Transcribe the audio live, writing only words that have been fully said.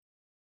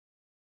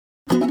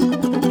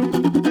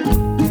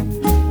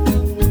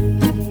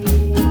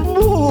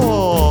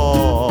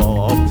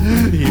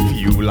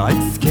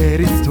like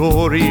scary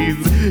stories,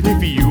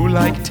 if you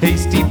like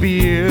tasty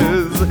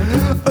beers,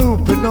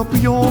 open up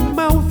your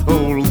mouth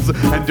holes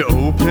and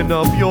open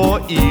up your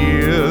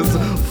ears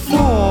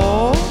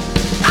for...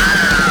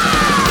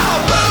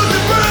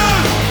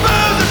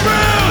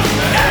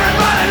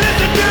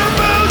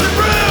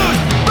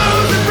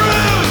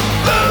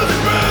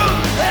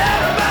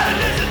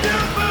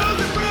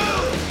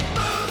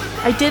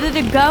 I did it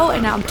a go,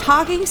 and now I'm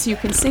talking so you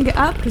can sync it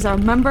up, because I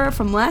remember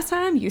from last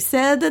time you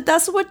said that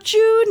that's what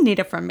you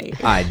needed from me.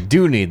 I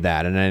do need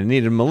that, and I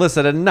needed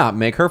Melissa to not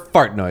make her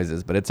fart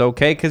noises, but it's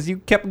okay because you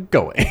kept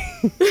going.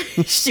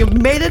 She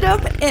made it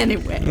up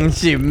anyway.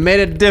 She made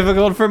it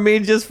difficult for me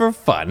just for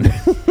fun.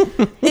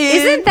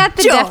 Isn't that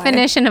the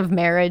definition of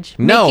marriage?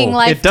 No, Making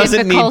life it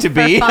doesn't need to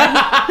be.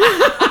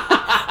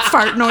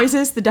 Fart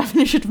noises. The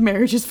definition of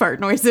marriage is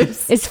fart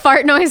noises. It's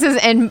fart noises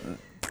and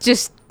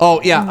just... Oh,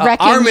 yeah.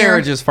 wrecking Our your-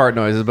 marriage is fart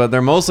noises, but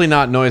they're mostly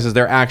not noises.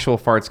 They're actual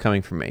farts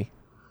coming from me.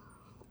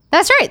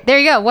 That's right. There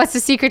you go. What's the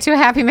secret to a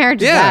happy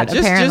marriage? Yeah, Is that,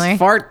 apparently. just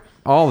fart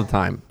all the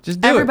time. Just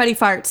do Everybody it.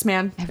 farts,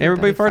 man.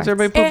 Everybody farts,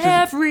 everybody poops.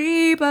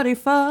 Everybody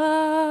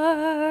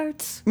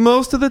farts.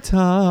 Most of the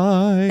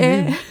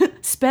time.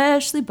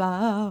 Especially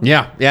Bob.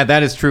 Yeah,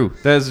 that is true.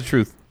 That is the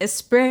truth.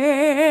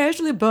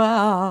 Especially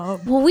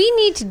Bob. What we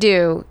need to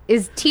do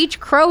is teach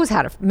crows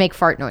how to make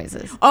fart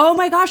noises. Oh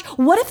my gosh.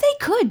 What if they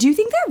could? Do you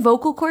think their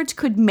vocal cords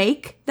could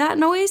make that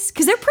noise?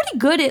 Because they're pretty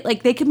good at,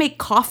 like, they could make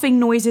coughing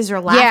noises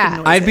or laughing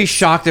noises. I'd be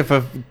shocked if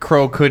a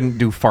crow couldn't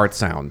do fart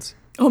sounds.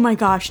 Oh my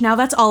gosh. Now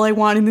that's all I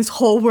want in this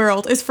whole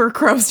world is for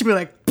crows to be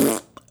like,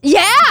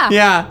 Yeah.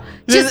 Yeah.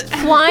 Just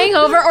flying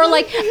over, or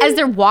like as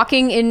they're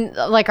walking in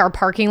like our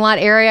parking lot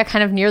area,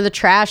 kind of near the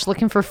trash,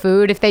 looking for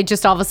food. If they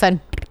just all of a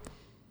sudden,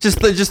 Just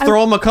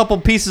throw them a couple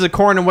pieces of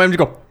corn and let them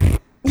go.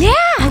 yeah.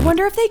 I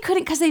wonder if they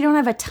couldn't because they don't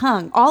have a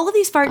tongue. All of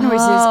these fart noises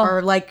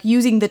are like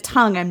using the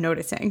tongue, I'm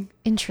noticing.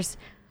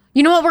 Interesting.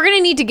 You know what? We're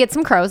gonna need to get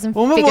some crows and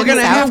Well, figure we're gonna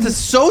this out. have to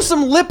sew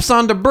some lips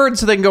onto birds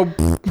so they can go.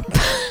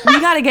 We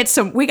gotta get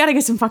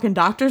some fucking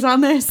doctors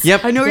on this.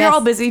 Yep. I know Yes. you're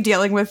all busy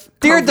dealing with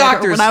Dear COVID or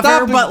doctors,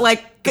 whatever, stop! but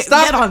like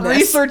stop get on this.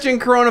 researching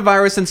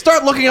coronavirus and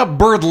start looking up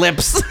bird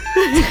lips.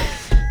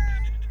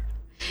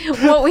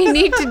 What we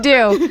need to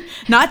do,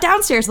 Not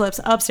downstairs lips,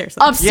 upstairs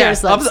lips.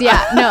 upstairs Yeah, lips.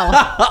 Yeah, no,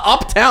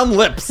 Uptown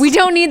lips. we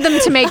don't need them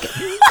to make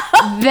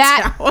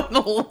that. On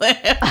the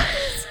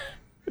lips.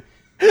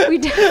 We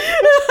do.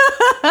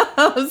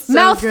 So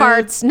Mouth good.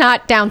 farts,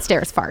 not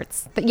downstairs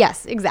farts. But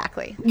yes,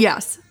 exactly.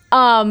 Yes.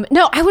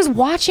 No, I was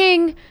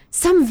watching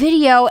some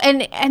video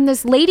and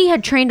this lady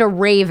had trained a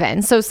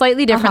raven, so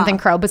slightly different than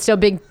crow, but still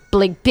big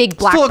Still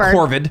blackbird. a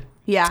corvid.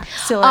 Yeah.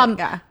 Still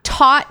yeah.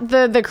 Taught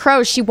the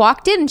crow. She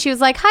walked in and she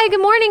was like, "Hi,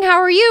 good morning. How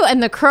are you?"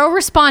 And the crow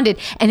responded,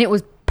 and it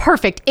was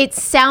perfect. It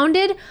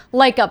sounded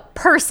like a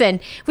person.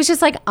 It was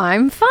just like,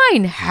 "I'm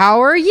fine.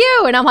 How are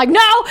you?" And I'm like,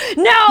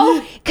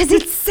 no, because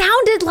it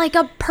sounded like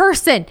a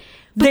person.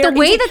 But the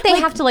way that they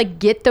have to like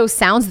get those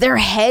sounds, their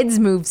heads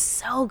move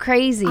so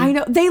crazy. I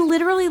know. They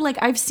literally, like,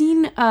 I've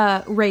seen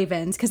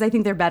ravens, because I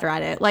think they're better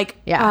at it, like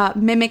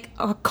mimic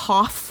a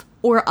cough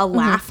or a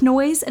laugh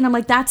noise. And I'm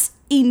like, that's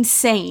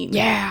insane.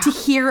 Yeah. To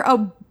hear a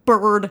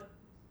bird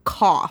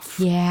cough.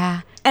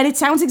 Yeah. And it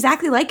sounds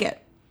exactly like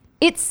it.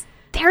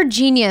 They're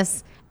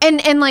genius.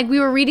 And like we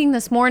were reading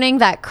this morning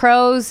that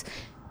crows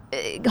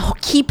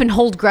keep and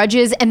hold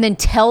grudges and then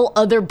tell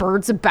other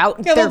birds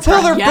about Yeah, they'll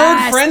tell their Yes.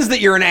 bird friends that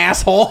you're an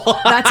asshole.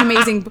 That's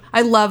amazing.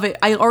 I love it.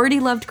 I already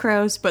loved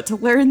crows, but to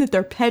learn that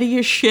they're petty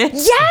as shit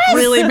Yes!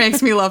 really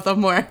makes me love them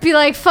more. Be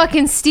like,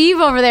 fucking Steve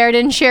over there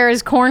didn't share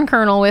his corn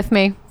kernel with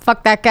me.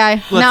 Fuck that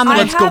guy. Now I'm gonna-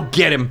 Let's go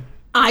get him.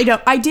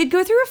 I did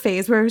go through a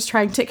phase where I was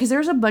trying to, because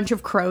there's a bunch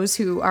of crows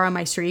who are on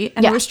my street,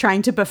 and I was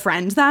trying to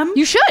befriend them.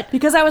 You should.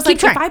 Because I was Keep like,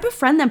 trying. if I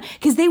befriend them,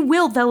 because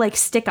they'll like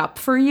stick up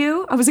for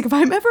you. I was like, if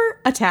I'm ever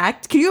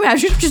attacked, can you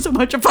imagine just a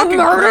bunch of fucking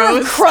murder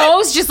of crows?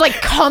 crows just like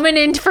coming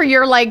in for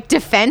your like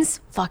defense.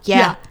 Fuck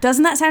yeah.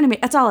 Doesn't that sound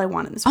amazing? That's all I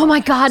want in this Oh world. my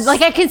God.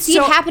 Like I can see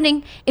it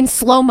happening in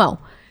slow-mo.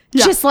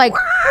 Yeah. Just like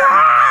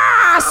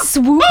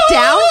swoop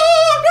down.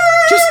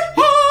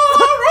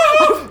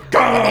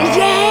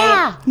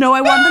 Yeah. No,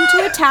 I want them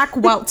to attack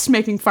whilst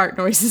making fart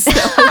noises.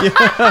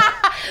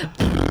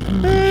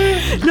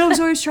 No,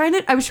 so I was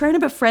trying to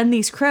befriend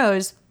these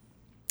crows.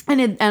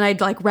 And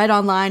I'd like read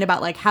online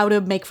about like how to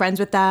make friends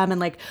with them and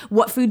like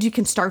what foods you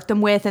can start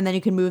them with, and then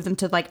you can move them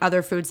to like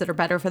other foods that are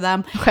better for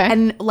them. Okay.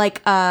 And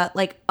like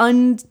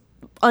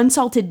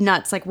unsalted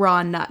nuts, like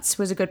raw nuts,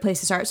 was a good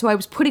place to start. So I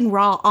was putting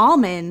raw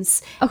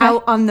almonds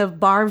out on the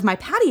bar of my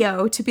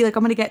patio to be like,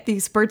 I'm gonna get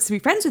these birds to be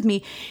friends with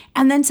me.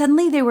 And then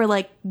suddenly they were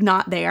like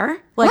not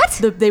there. Like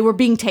What? they were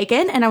being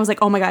taken, and I was like,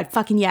 oh my God,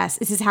 fucking yes,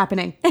 this is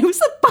happening. It was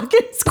a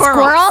fucking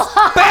squirrel.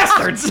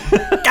 Bastards.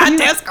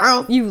 Goddamn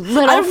squirrel. You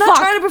little I'm not fuck.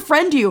 trying to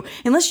befriend you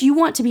unless you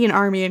want to be an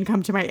army and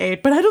come to my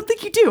aid, but I don't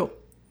think you do.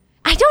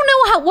 I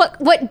don't know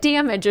what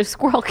damage a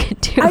squirrel can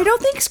do. I don't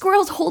think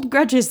squirrels hold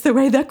grudges the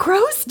way that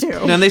crows do.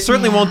 And they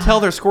certainly won't tell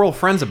their squirrel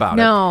friends about it.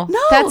 No, No,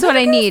 that's what they're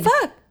I gonna need.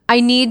 fuck. I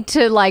need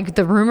to like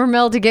the rumor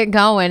mill to get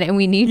going, and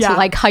we need to Yeah.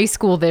 like high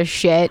school this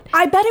shit.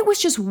 I bet it was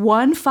just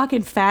one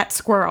fucking fat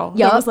squirrel.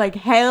 Yup. That was like,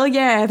 hell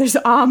yeah, there's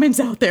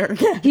almonds out there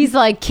again. He's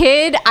like,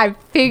 kid, I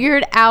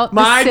figured out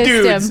My the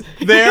system.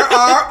 dudes, there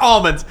are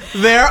almonds.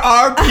 There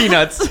are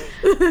peanuts.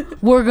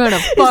 We're gonna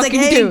He's like, fucking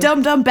hey, do it.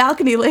 dumb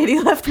balcony lady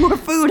left more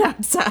food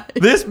outside.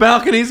 This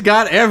balcony's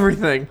got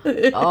everything.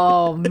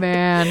 Oh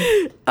man.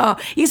 Oh,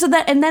 yeah. So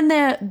that, and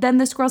then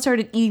the squirrel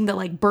started eating the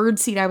like bird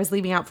seed I was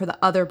leaving out for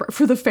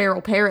the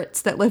feral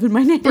parrots that live in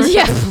my neighborhood.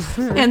 Yeah.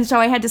 And so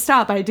I had to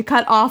stop. I had to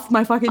cut off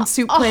my fucking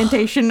soup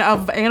plantation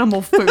of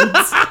animal foods.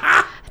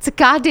 It's a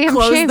goddamn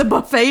Close shame. the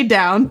buffet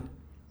down.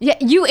 Yeah,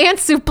 you and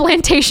Soup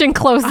Plantation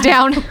closed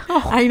down.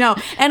 I know.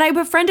 And I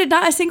befriended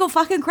not a single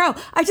fucking crow.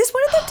 I just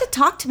wanted them to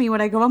talk to me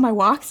when I go on my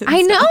walks. And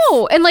I stuff.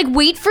 know, and like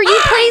wait for you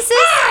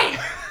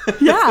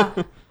places. Yeah.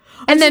 I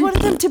And just then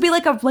wanted them to be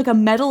like a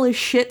metal as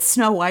shit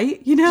Snow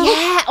White, you know?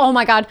 yeah. Oh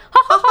my god.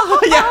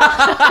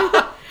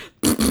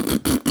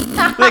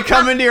 They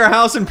come into your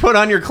house and put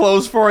on your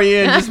clothes for you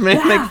and just make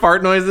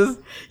fart noises.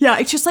 Yeah,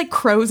 it's just like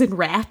crows and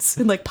rats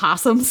and like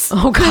possums.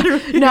 Oh god.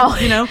 No.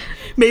 You know?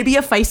 Maybe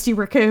a feisty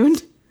raccoon.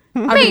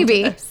 I'm into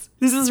Maybe.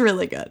 This is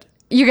really good.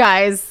 You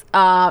guys,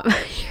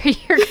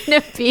 you're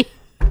gonna be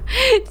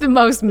the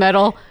most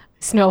metal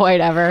Snow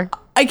White ever.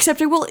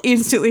 Except I will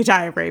instantly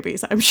die of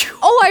rabies, I'm sure.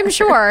 Oh, I'm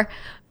sure.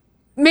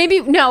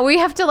 Maybe no. We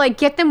have to like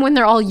get them when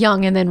they're all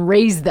young and then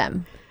raise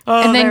them,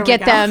 Oh, and there then we get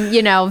go. them,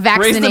 Raise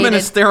vaccinated. them in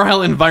a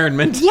sterile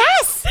environment.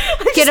 Yes.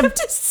 I Get just them. have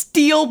to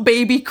steal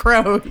baby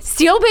crows.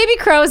 Steal baby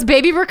crows,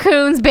 baby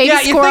raccoons, baby Yeah,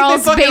 you think squirrels,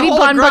 they fucking baby hold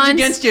a grudge bonbons.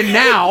 against you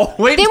now?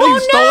 Wait They until you've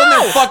won't stolen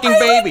know. their fucking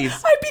babies.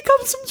 I become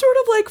some sort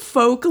of like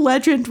folk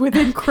legend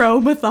within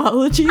crow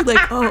mythology.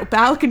 Like, oh,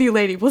 balcony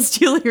lady will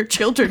steal your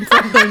children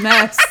from their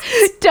nest.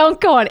 Don't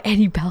go on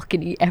any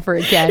balcony ever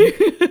again.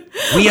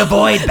 We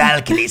avoid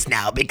balconies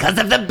now because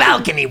of the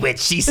balcony witch.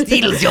 She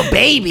steals your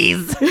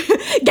babies.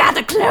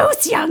 Gather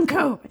close, young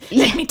crow.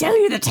 Let me tell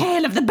you the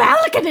tale of the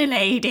balcony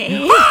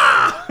lady.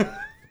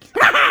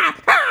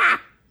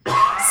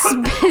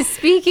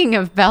 Speaking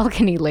of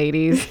balcony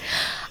ladies,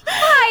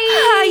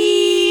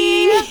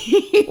 Hi.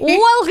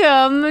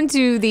 welcome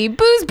to the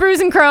Booze, Brews,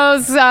 and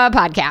Crows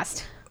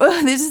podcast.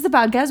 This is the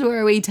podcast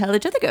where we tell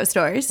each other ghost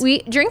stories. We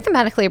drink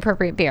thematically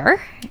appropriate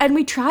beer. And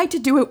we try to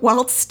do it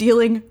while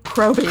stealing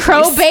crow babies.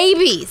 Crow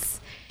babies.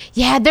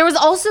 Yeah, there was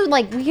also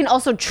like we can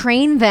also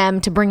train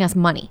them to bring us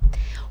money.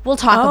 We'll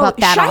talk about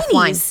that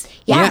offline. shinies.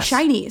 Yeah, Yes.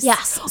 shinies.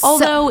 Yes.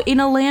 Although in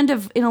a land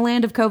of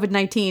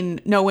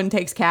COVID-19, no one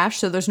takes cash,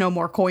 so there's no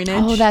more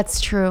coinage. Oh, that's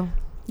true.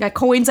 Yeah,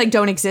 coins like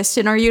don't exist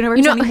in our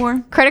universe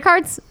anymore. Credit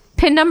cards,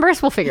 PIN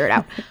numbers, we'll figure it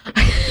out.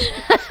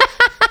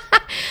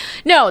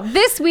 No,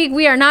 this week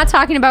we are not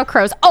talking about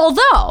crows,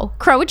 although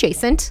crow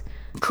adjacent,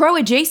 Crow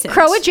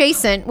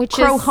adjacent, which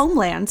crow is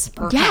homelands.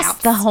 Perhaps. yes,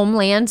 the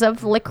homelands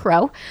of Lick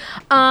Crow.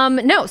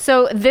 No,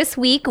 so this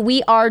week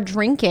we are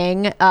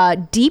drinking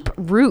Deep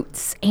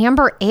Roots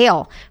Amber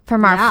Ale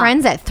from our Yeah.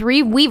 friends at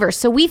Three Weavers.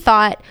 So we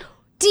thought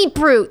Deep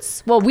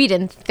Roots. Well, we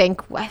didn't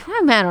think. I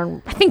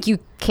think you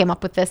came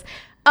up with this.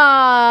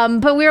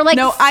 But we were like,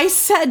 No, I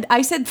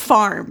said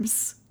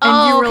farms. And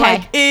Oh, you were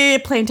okay.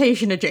 like,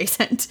 plantation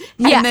adjacent.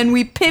 And Yeah. then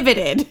we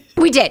pivoted.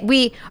 we did.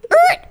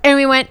 And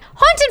we went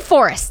haunted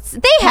forests. They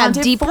have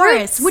Haunted deep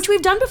forests, roots, which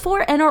we've done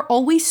before and are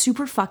always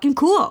super fucking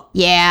cool.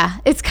 yeah,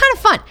 it's kind of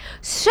fun.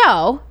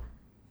 So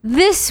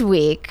this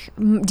week,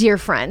 dear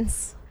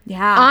friends,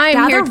 Yeah. I'm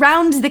Gather here-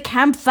 round the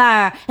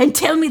campfire and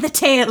tell me the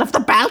tale of the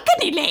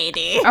balcony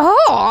lady.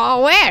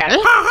 oh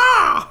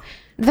well.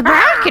 The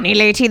balcony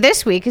lady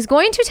this week is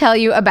going to tell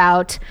you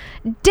about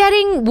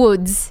Dedding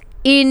Woods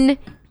in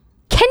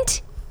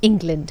Kent,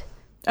 England.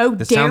 Oh,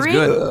 This sounds Derry?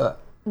 good.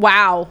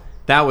 Wow.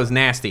 That was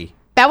nasty.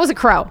 That was a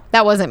crow.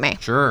 That wasn't me.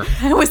 Sure.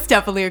 That was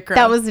definitely a crow.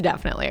 That was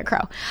definitely a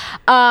crow.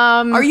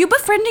 Are you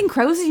befriending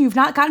crows and you've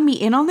not gotten me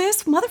in on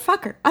this?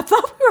 Motherfucker. I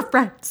thought we were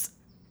friends.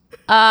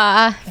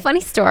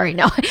 Funny story.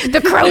 No,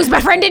 the crows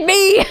befriended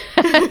me.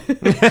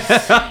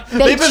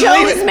 They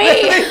chose me.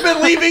 They've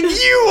been leaving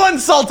you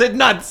unsalted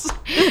nuts.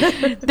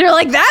 They're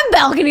like, that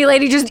balcony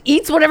lady just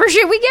eats whatever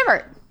shit we give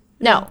her.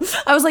 No,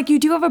 I was like, you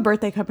do have a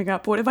birthday coming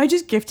up. What if I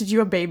just gifted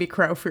you a baby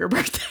crow for your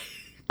birthday?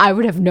 I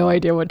would have no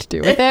idea what to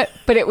do with it,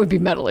 but it would be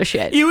metal as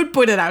shit. You would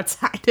put it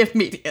outside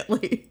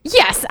immediately.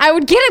 Yes, I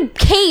would get a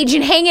cage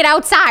and hang it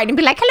outside and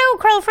be like, hello,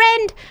 crow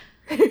friend.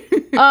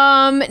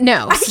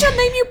 No. I shall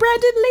name you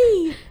Brandon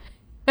Lee.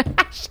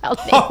 Shall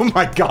name- Oh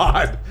my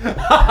god.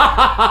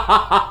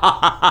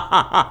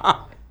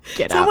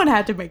 Get out. Someone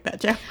had to make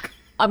that joke.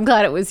 I'm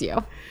glad it was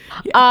you.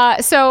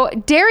 So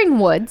Daring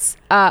Woods,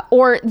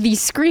 or the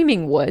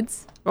Screaming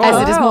Woods,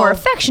 as it is more Oh.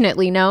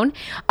 affectionately known,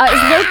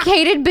 is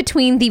located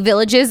between the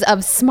villages of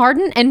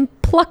Smarden and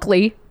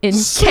Pluckley in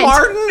Kent.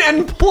 Smarten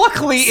and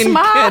Pluckley in Kent.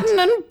 Martin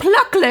and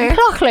Pluckley.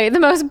 Pluckley, the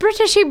most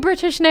Britishy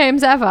British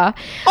names ever.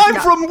 I'm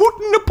from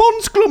Wootton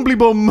upon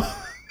Sclumblybum.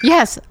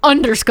 Yes,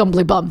 under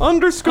Scumbly Bum.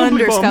 Under Under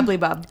Sclumblybum. Scubbly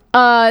Bub.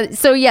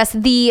 So yes,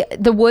 the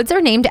woods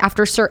are named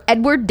after Sir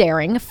Edward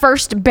Daring,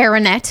 first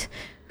Baronet,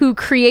 who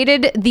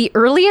created the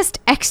earliest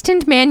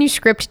extant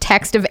manuscript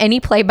text of any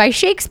play by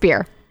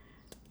Shakespeare.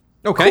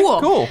 Okay, Cool.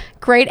 cool.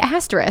 Great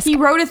asterisk. He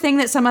wrote a thing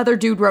that some other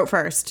dude wrote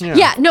first.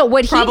 Yeah, no,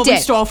 what Probably he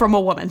did. stole from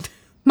a woman.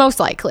 Most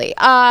likely.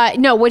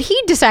 No, what he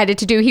decided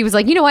to do, he was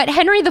like, you know what,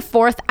 Henry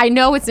IV, I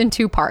know it's in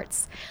 2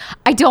 parts.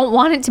 I don't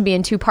want it to be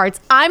in 2 parts.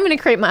 I'm going to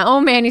create my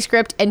own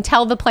manuscript and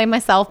tell the play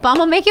myself, but I'm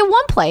going to make it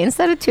 1 play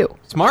instead of 2.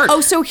 Smart.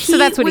 Oh, so he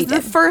that's what was he the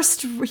did.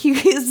 first. He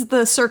is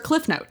the Sir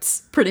Cliff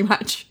Notes, pretty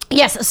much.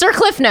 Yes, Sir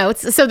Cliff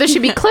Notes. So there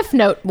should be Cliff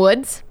Note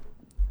Woods.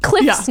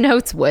 Cliff's Yeah.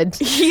 Notes Woods.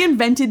 He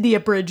invented the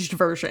abridged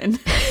version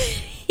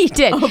He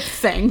did. of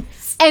things.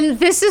 And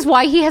this is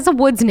why he has a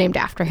woods named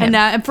after him.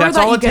 And for That's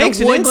that, all you it get takes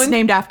a in woods England?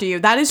 named after you.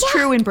 That is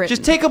true in Britain.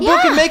 Just take a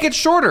book and make it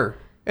shorter.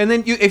 And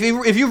then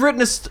if you've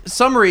written a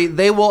summary,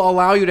 they will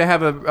allow you to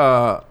have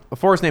a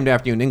forest named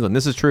after you in England.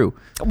 This is true.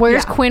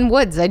 Where's Yeah. Quinn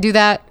Woods? I do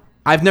that.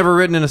 I've never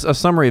written a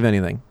summary of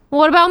anything.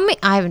 What about me?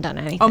 I haven't done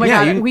anything. Oh my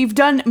Yeah, god, you- we've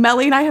done.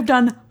 Melly and I have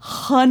done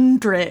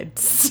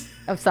hundreds.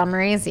 Of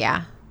summaries,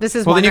 yeah. This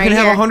is Well, one then you right can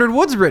have here. 100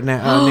 woods written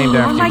named after Oh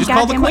you. my Just god,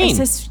 call the damn it. queen. It's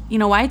just, you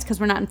know why? It's because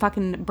we're not in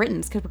fucking Britain.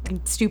 It's because we're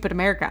in stupid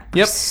America.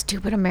 Yep.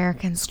 Stupid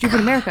Americans. Stupid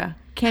America.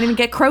 Can't even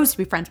get crows to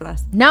be friends with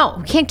us. No,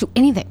 we can't do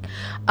anything.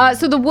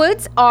 So the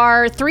woods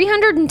are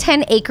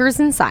 310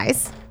 acres in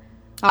size.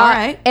 All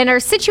right. And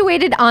are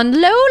situated on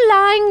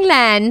low-lying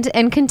land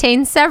and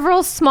contain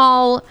several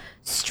small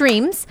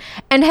streams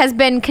and has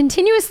been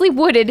continuously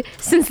wooded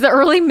since the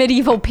early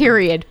medieval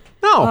period.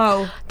 No.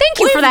 Oh. Thank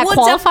you for that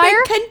Woods have been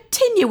qualifier.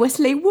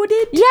 continuously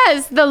wooded.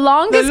 Yes, the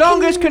longest, The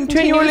longest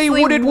continually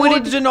wooded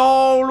woods in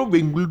all of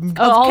England.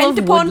 all Kent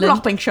of upon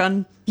woodland.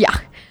 Loppington. Yeah.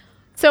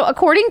 So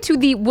according to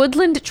the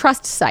Woodland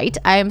Trust site,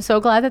 I am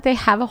so glad that they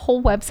have a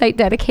whole website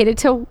dedicated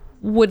to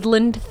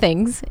woodland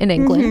things in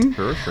England.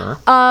 Sure.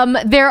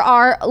 There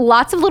are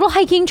lots of little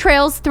hiking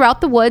trails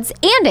throughout the woods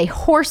and a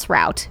horse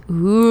route.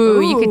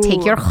 Ooh, you could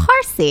take your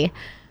horsey.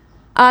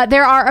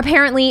 There are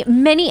apparently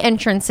many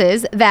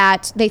entrances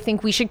that they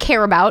think we should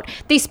care about.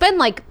 They spend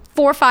like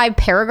 4 or 5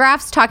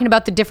 paragraphs talking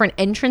about the different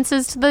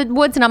entrances to the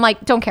woods, and I'm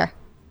like, don't care.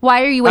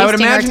 Why are you I would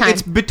wasting our imagine time?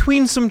 it's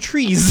between some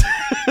trees.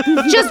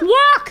 Just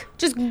walk.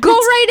 Just go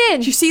right in.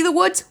 Did you see the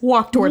woods?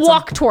 Walk towards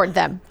Walk them. toward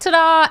them.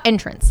 Ta-da!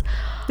 Entrance.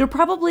 They're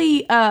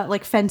probably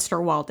like fenced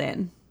or walled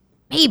in.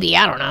 Maybe,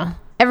 I don't know.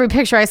 Every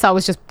picture I saw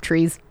was just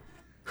trees.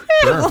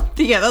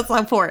 Yeah, that's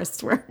how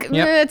forests work.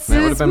 Yep, It's, that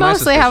would've it's been my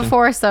mostly how suspicion.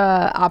 forests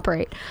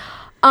operate.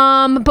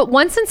 But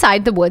once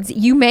inside the woods,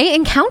 you may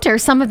encounter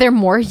some of their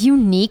more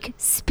unique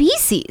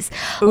species,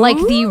 like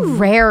the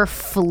rare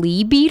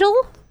flea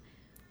beetle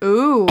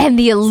Ooh. and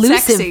the elusive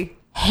Sexy.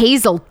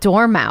 hazel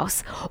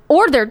dormouse,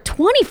 or their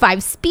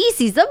 25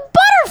 species of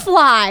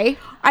butterfly.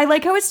 I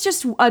like how it's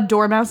just a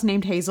dormouse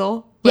named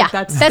Hazel. Yeah,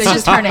 that's that's they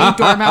just her name. a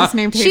dormouse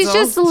named Hazel. She's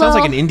just a Sounds little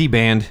like an indie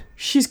band.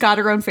 She's got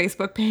her own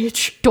Facebook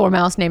page.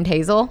 dormouse named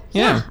Hazel.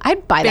 Yeah.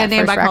 I'd buy that Band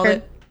name first I call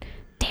record. it.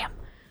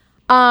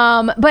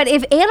 Damn. But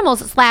if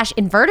animals /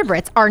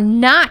 invertebrates are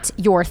not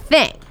your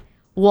thing,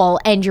 well,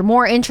 and you're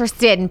more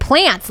interested in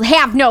plants,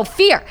 have no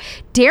fear.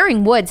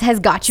 Daring Woods has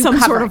got you Some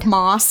covered. sort of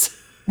moss.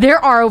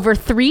 There are over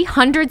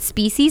 300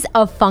 species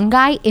of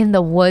fungi in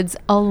the woods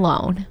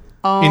alone.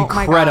 Oh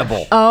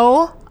Incredible.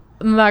 Oh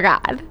my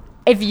God.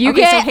 If you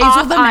Okay, so get Hazel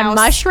off the on mouse-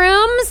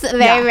 mushrooms,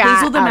 Yeah, they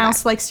Hazel the okay.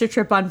 mouse likes to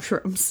trip on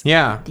shrooms.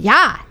 Yeah.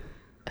 Yeah.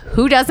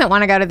 Who doesn't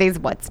want to go to these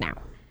woods now?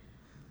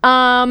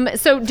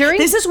 So during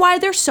This is why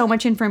there's so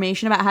much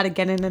information about how to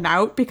get in and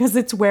out, because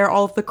it's where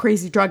all of the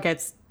crazy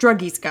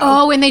druggies go.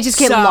 Oh, and they just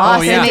get lost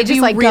Oh, yeah. and they to just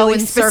be like go really in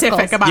specific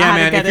circles. about Yeah, how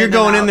to man. get If you're in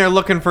going and in out. there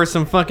looking for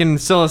some fucking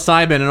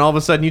psilocybin and all of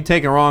a sudden you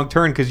take a wrong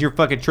turn because you're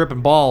fucking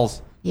tripping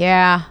balls,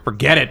 Yeah.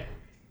 forget it.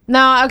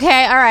 No,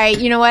 okay, all right.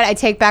 You know what? I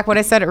take back what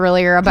I said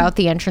earlier about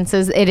the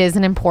entrances. It is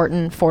an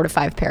important 4 to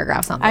 5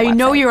 paragraphs on the I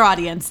know website. your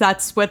audience.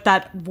 That's what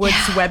that Woods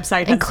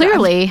website has And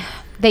clearly,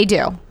 they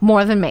do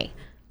more than me,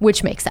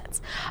 which makes sense.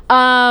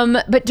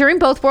 But during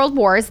both World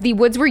Wars, the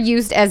woods were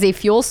used as a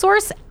fuel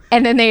source,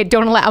 and then they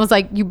don't allow. I was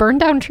like, you burn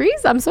down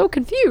trees? I'm so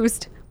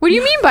confused. What do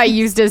you mean by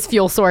used as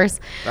fuel source?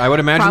 I would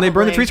imagine they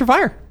burn the Probably. trees for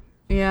fire.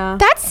 done. Yeah.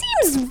 That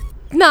seems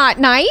not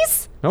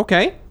nice.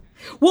 Okay.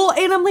 Well,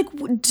 and I'm like,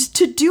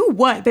 to do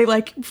what? They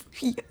like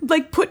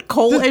put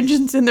coal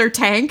engines in their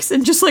tanks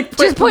and just like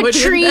Just put wood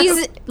in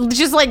trees, them.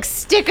 just like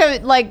stick a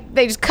like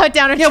they just cut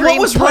down a Yeah, tree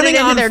what was and put running it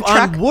into on, their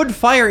truck. on wood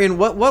fire in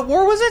what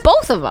war was it?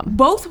 Both of them.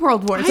 Both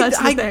World Wars. That's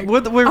the thing.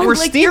 Were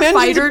steam your engines?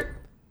 fighter.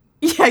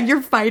 Yeah,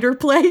 your fighter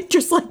plane,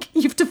 just like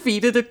you've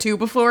defeated a 2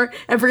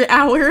 every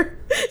hour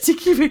to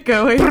keep it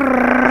going.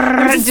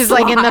 There's a Just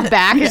like in the slot.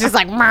 back, it's just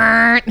like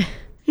 "Mrrt.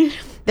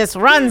 This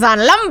runs on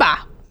lumber.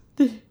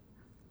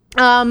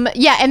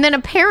 Yeah, and then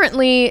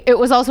apparently it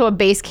was also a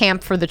base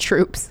camp for the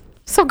troops.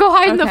 So go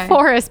hide in the Okay.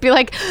 forest. Be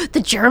like, the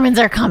Germans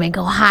are coming.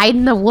 Go hide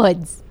in the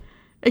woods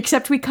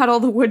Except we cut all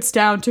the woods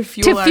down to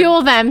fuel. to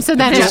fuel them. So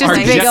then it's Jet- just our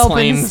a big jet open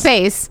planes.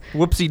 space.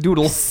 Whoopsie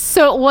doodle.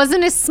 So it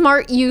wasn't a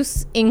smart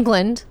use,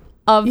 England,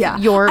 of Yeah,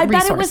 your I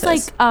resources. bet it was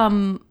like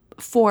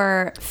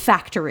for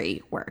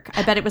factory work.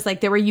 I bet it was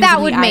like they were using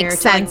That would the make ire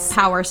sense. to like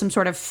power some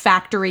sort of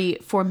factory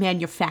for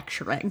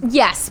manufacturing.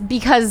 Yes,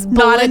 because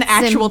Not an bullets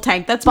actual and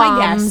tank. That's my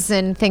bombs guess.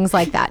 and things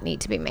like that need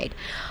to be made.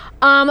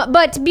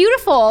 But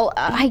beautiful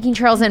hiking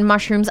trails and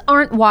mushrooms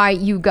aren't why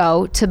you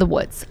go to the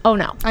woods. Oh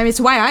no. I mean,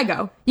 it's why I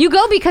go. You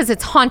go because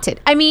it's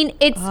haunted. I mean,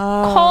 it's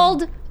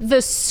called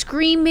the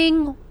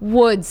Screaming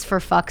Woods, for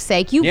fuck's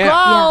sake. You Yeah.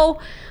 go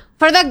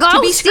for the ghosties.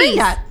 To be screamed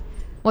at.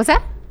 What's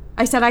that?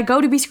 I said I go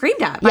to be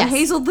screamed at by Yes.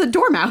 Hazel the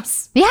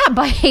dormouse. Yeah,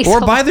 by Hazel.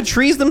 Or by the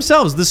trees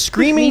themselves, the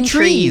screaming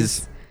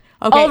trees.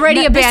 Okay,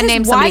 Already now, a this band is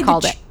name why somebody the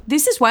called it.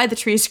 This is why the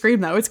trees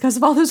scream, though. It's because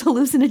of all those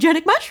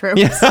hallucinogenic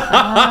mushrooms.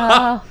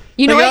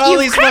 You know They got what? all You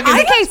these cracked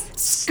fucking- the case.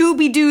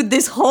 Scooby-Doo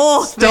this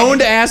whole thing.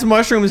 Stoned ass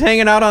mushrooms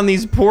hanging out on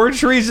these poor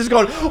trees, just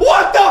going,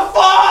 what the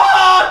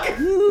fuck?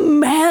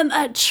 Man,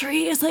 that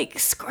tree is like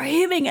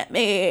screaming at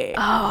me.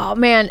 Oh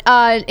man.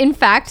 In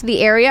fact, the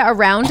area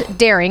around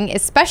Daring,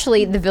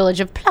 especially the village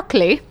of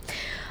Pluckley,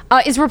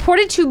 is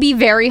reported to be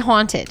very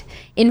haunted.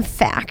 In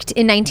fact,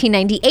 in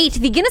 1998,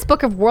 the Guinness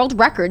Book of World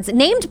Records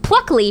named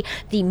Pluckley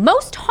the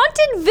most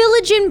haunted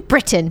village in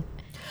Britain.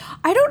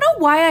 I don't know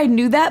why I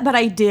knew that, but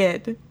I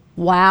did.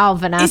 Wow,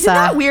 Vanessa. Isn't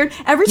that weird?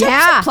 Every time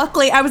Yeah. I said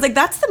Pluckley, I was like,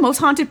 that's the most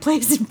haunted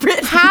place in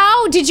Britain.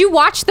 How did you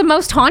watch the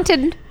most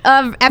haunted Who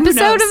episode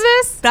knows? of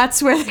this?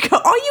 That's where they go,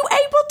 are you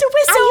able to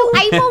whistle?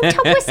 Are you able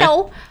to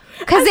whistle?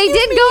 Because they Excuse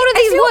did me, go to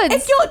these woods.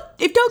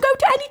 If don't go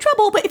to any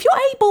trouble, but if you're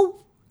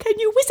able, can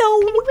you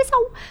whistle?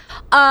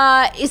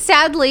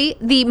 Sadly,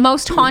 the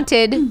most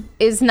haunted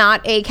is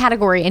not a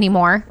category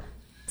anymore.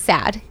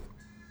 Sad.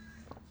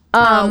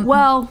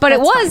 Well, But it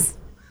that's was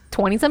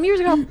 20 some years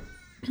ago.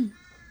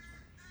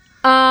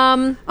 fine.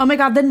 Oh my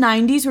God, the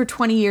 90s were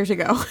 20 years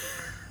ago.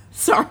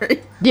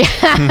 Sorry. Yeah.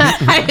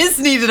 I just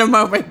needed a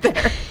moment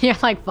there. You're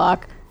like,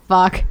 fuck.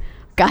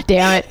 God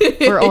damn it.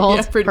 We're old.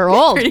 Yeah, pretty- We're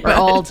old. pretty We're much.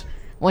 old.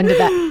 When did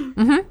that?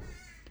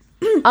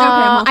 Okay, I'm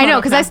all I know,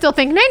 caught because up I now. still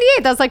think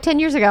 98. That was like 10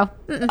 years ago.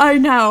 I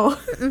know.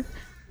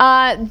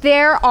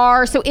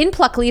 So in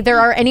Pluckley, there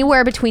are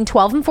anywhere between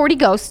 12 and 40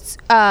 ghosts.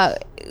 Oh,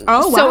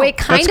 So wow. it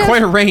kind That's of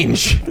quite a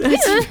range.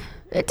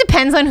 it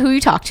depends on who you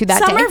talk to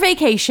that Summer day.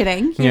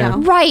 vacationing, you Yeah. know.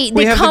 Right.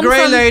 We They have the come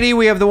grey from lady,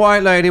 we have the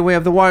white lady, we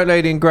have the white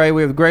lady in grey,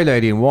 we have the grey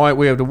lady in white,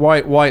 we have the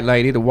white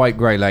lady, the white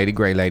grey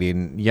lady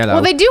in yellow.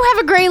 Well, they do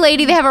have a gray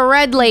lady. They have a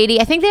red lady.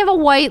 I think they have a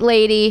white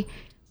lady.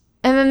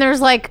 And then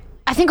there's like,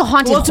 I think a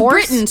haunted Well, it's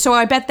horse. Britain, so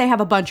I bet they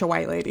have a bunch of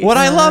white ladies. What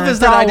I love is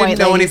that they're I all didn't white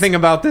know ladies. anything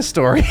about this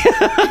story.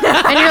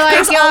 And you're like,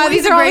 There's yeah, always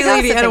these a are all gray the ghosts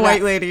lady that and a they white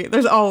got. lady.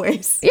 There's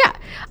always.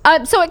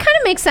 Yeah. So it kind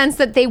of makes sense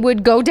that they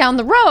would go down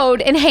the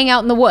road and hang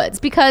out in the woods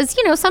because,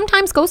 you know,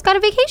 sometimes ghosts got a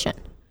vacation.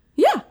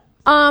 Yeah.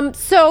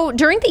 So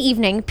during the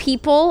evening,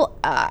 people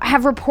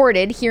have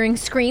reported hearing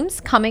screams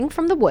coming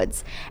from the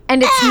woods,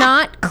 and it's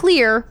not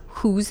clear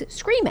who's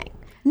screaming.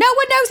 No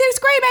one knows who's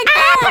screaming.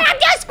 I'm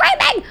just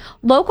screaming!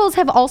 Locals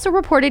have also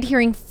reported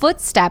hearing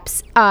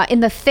footsteps in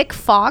the thick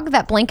fog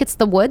that blankets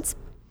the woods,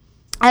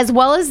 as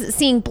well as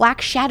seeing black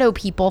shadow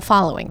people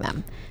following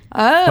them.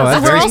 Oh,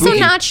 that's We're very also spooky.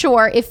 not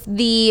sure if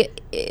the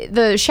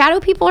shadow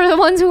people are the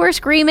ones who are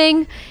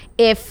screaming,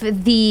 if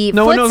the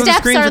No one knows where the footsteps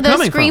screams are are the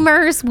coming from.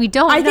 screamers. We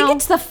don't I know. think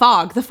it's the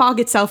fog. The fog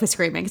itself is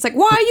screaming. It's like,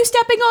 why are you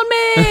stepping on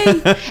me?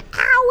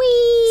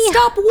 Owie!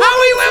 Stop walking. How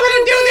are you able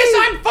to do this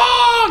on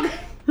fog?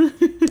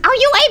 Are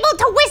you able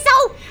to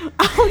whistle?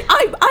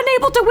 I'm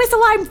unable to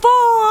whistle. I'm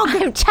fog.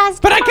 I'm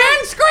just. But I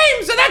can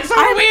scream, so that's so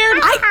weird.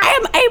 I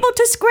am able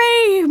to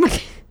scream.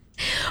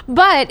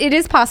 But it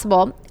is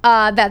possible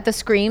that the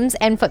screams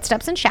and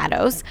footsteps and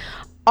shadows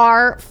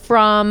are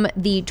from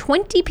the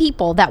 20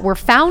 people that were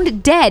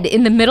found dead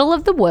in the middle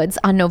of the woods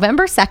on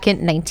November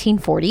 2nd,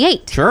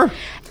 1948. Sure.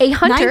 A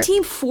hunter.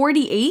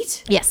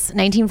 1948. Yes,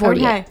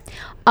 1948. Okay.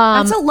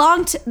 That's a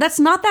long. That's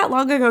not that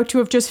long ago to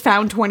have just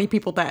found 20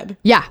 people dead.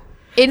 Yeah.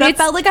 That It's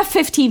felt like a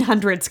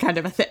 1500s kind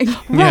of a thing.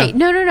 right.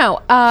 No.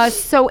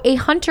 So a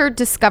hunter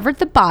discovered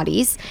the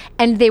bodies,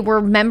 and they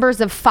were members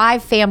of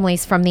 5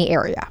 families from the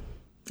area.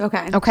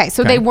 Okay. Okay,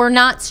 so they were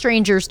not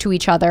strangers to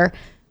each other,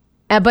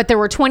 but there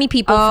were 20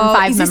 people from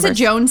 5 is members. this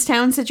a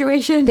Jonestown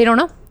situation? They don't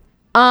know.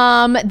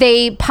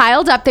 They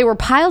were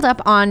piled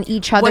up on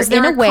each other Was there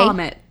in a a way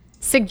comet?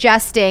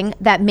 suggesting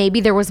that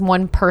maybe there was more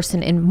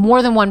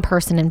than one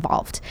person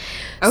involved.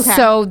 Okay.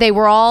 So they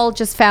were all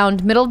just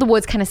found middle of the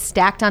woods, kind of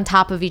stacked on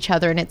top of each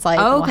other, and it's like,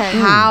 well, Okay.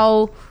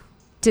 how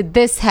did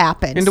this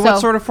happen? Into what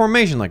sort of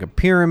formation? Like a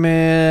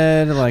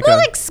pyramid? Like well, a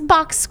like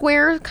box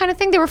square kind of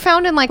thing. They were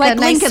found in like a Like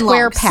nice Lincoln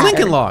square logs. pattern.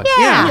 Lincoln logs.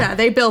 Yeah. Yeah,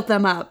 they built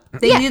them up.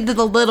 They Yeah. needed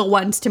the little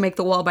ones to make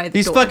the wall by the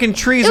These door. fucking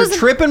trees It are was-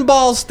 tripping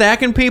balls,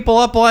 stacking people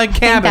up like I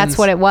think cabins. that's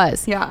what it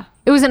was. Yeah.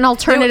 It was an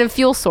alternative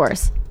fuel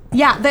source.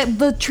 Yeah,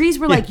 the trees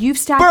were like, you've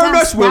stacked Burn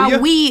us, us, will now ya?"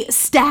 we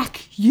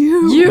stack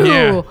you.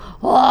 Yeah.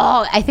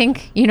 Oh, I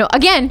think,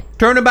 again,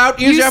 Turnabout,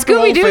 use you after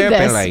all Scooby-Dooed fair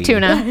this, play.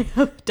 Tuna.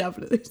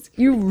 Definitely.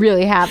 You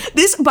really have.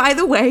 This, by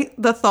the way,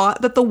 the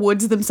thought that the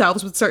woods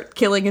themselves would start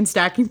killing and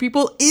stacking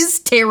people is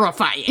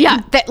terrifying.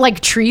 Yeah, that like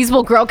trees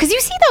will grow. Because you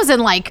see those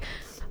in like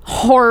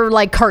horror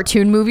like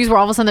cartoon movies where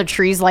all of a sudden the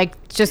trees like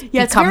just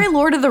Yeah, it's become very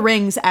Lord of the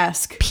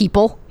Rings-esque.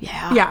 people.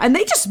 Yeah. Yeah, and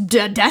they just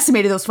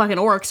decimated those fucking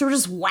orcs. They were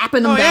just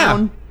whapping them Oh, yeah.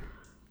 down.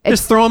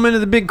 Just throw them into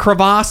the big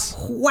crevasse.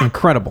 Whack.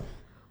 Incredible.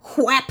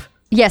 Whap.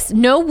 Yes,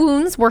 no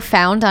wounds were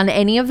found on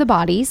any of the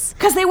bodies.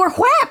 Because they were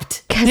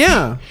whapped.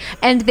 Yeah.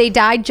 And they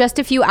died just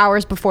a few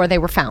hours before they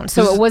were found.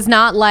 So it was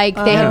not like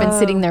they had been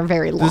sitting there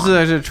very long. This is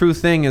actually a true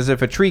thing, is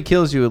if a tree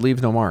kills you, it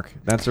leaves no mark.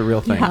 That's a real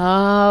thing.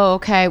 Oh,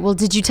 okay. Well,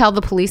 did you tell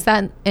the police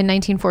that in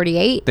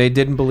 1948? They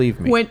didn't believe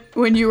me.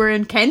 When you were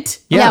in Kent?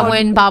 Yeah.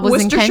 When Bob was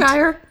in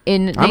Worcestershire? Kent.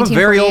 In I'm a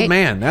very 1948. old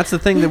man. That's the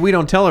thing that we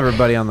don't tell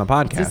everybody on the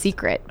podcast. It's a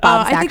secret.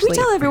 Bob's I think we actually-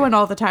 tell everyone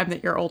all the time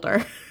that you're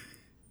older.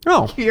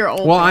 Oh. You're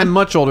older. Well, I'm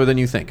much older than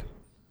you think.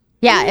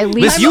 Yeah, at This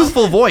least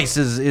youthful voice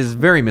is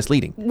very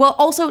misleading. Well,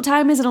 also,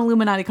 time is an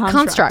Illuminati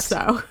construct.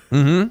 Construct.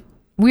 So,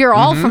 we are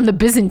all from the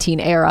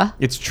Byzantine era.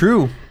 It's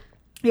true.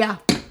 yeah.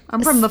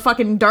 I'm from the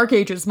fucking Dark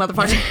Ages,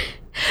 motherfucker.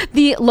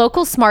 The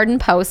local Smarden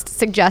Post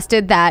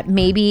suggested that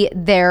maybe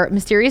their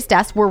mysterious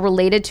deaths were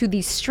related to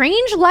the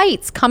strange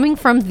lights coming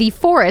from the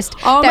forest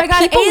Oh that my god,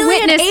 people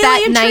witnessed that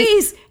alien night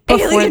trees!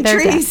 before Alien their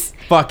trees!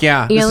 death. Fuck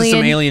yeah. This is some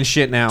Alien alien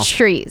shit now.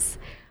 Trees.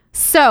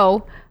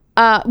 So,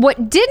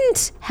 what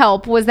didn't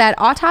help was that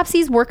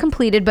autopsies were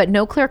completed, but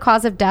no clear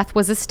cause of death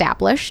was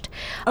established.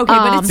 Okay,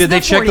 but it's Did the they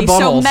check the 40s,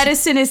 so buttholes?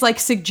 medicine is like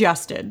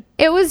suggested.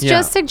 It was Yeah.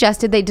 just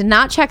suggested. They did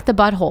not check the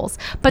buttholes.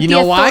 But You the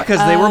know why? author-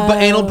 Because they were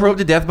anal probed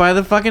to death by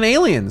the fucking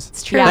aliens.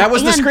 It's true. That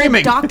was the and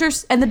screaming.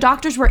 The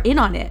doctors were in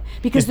on it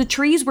because the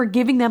trees were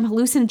giving them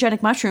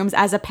hallucinogenic mushrooms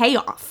as a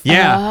payoff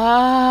Yeah.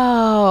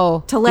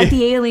 Oh. to let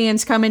the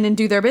aliens come in and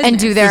do their business. And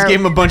do Just their gave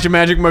him a bunch of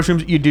magic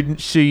mushrooms. You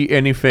didn't see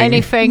anything.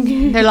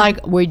 anything. They're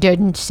like, we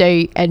didn't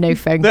see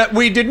anything. That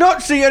we did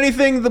not see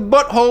anything. The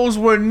buttholes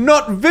were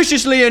not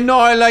viciously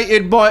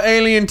annihilated by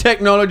alien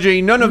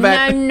technology. None of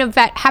that. None of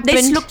that happened.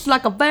 This looks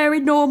like a very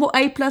normal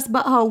A+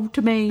 butthole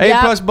to me. A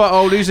Yeah. plus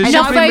butthole. These are And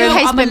simply also men.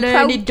 has I'm a been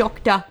learned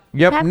doctor.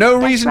 Yep. Yep, No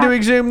that's reason to right.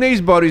 examine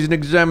these bodies and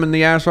examine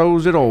the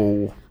assholes at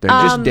all. They're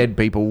just dead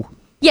people.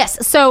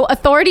 Yes, so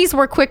authorities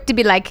were quick to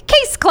be like,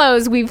 case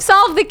closed, we've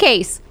solved the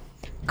case.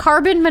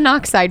 Carbon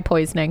monoxide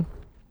poisoning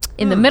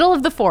in the middle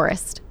of the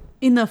forest.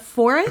 In the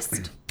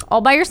forest? All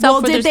by yourself.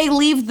 Well, where did there's- they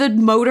leave the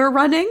motor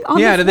running on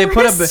Yeah. the Did they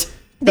put up? forest?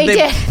 They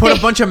did. Put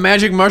a bunch of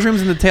magic mushrooms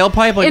in the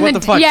tailpipe. Like in what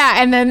the fuck? Yeah,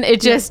 and then it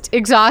just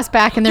exhausts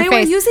back in their They were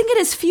face. using it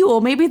as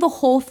fuel. Maybe the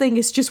whole thing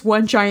is just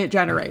one giant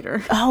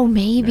generator. Oh,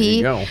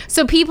 maybe. There you go.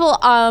 So people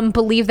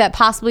believe that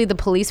possibly the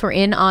police were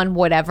in on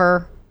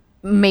whatever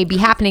may be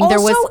happening. Also,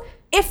 There was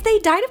if they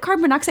died of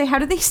carbon monoxide, how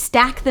do they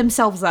stack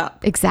themselves up?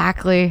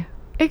 exactly.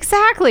 And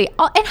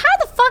how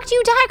the fuck do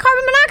you die of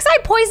carbon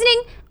monoxide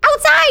poisoning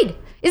outside?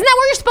 Isn't that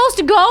where you're supposed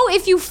to go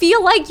if you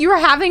feel like you're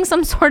having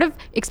some sort of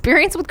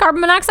experience with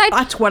carbon monoxide?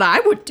 That's what I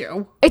would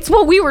do. It's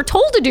what we were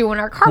told to do when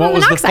our carbon What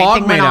was the monoxide fog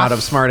thing made went out off.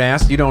 of, smart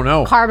ass? You don't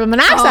know. Carbon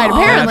monoxide,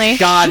 apparently. That's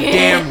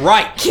goddamn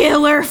right.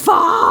 Killer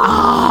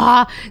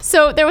fog.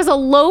 So there was a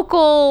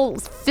local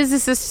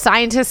physicist,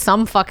 scientist,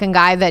 some fucking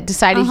guy that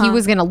decided he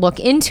was going to look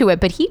into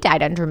it, but he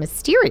died under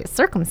mysterious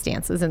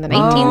circumstances in the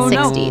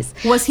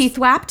 1960s. Was he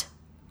thwapped?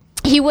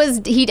 He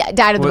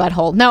died of the What?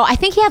 butthole. No, I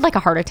think he had like a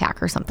heart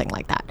attack or something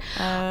like that.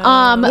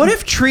 What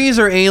if trees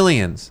are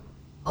aliens?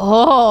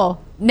 Oh,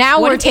 now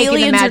What we're if taking the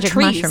aliens are magic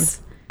trees? mushrooms.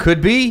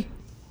 Could be.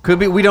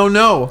 We don't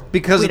know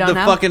because We the don't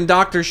know. fucking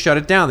doctors shut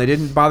it down. They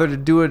didn't bother to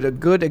do a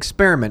good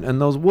experiment in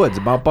those woods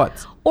about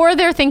butts. Or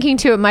they're thinking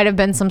too, it might have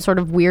been some sort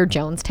of weird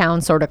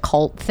Jonestown sort of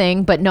cult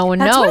thing, but no one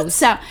That's what it knows.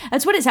 sounds.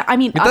 That's what it sounds. I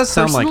mean, does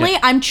sound like personally, it.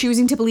 I'm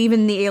choosing to believe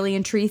in the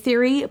alien tree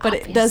theory, but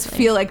it does Obviously.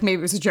 feel like maybe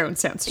it was a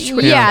Jonestown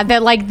situation. Yeah,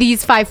 that like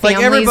these five families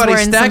Like everybody, were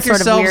in stack some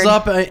sort of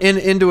yourselves weird, up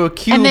into a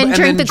cube and then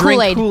drink the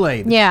Kool-Aid.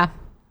 Kool-Aid. Yeah,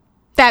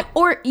 that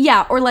Or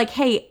like,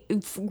 hey,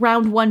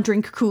 round one,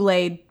 drink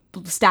Kool-Aid,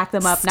 stack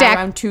them up. Stack-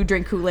 Now round two,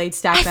 drink Kool-Aid,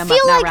 stack I them feel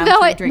up. Now like round though,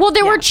 three, drink. well,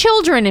 there were yeah.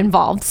 children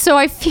involved, so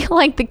I feel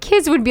like the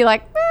kids would be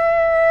like,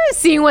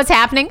 seeing what's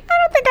happening. I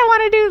don't think I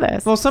want to do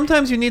this. Well,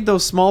 sometimes you need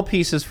those small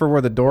pieces for where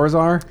the doors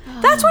are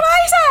That's what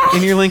I said.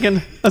 in your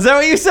Lincoln. Is that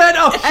what you said?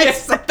 Oh, I shit.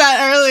 said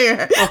that earlier.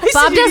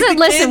 Bob doesn't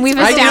listen. We've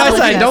I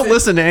established I this. don't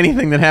listen to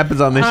anything that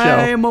happens on this I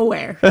show. am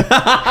aware.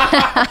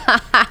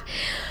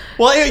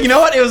 Well, you know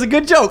what? It was a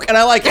good joke, and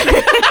I like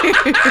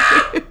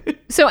it.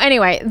 So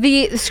anyway,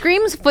 the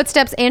screams,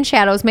 footsteps, and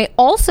shadows may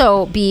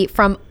also be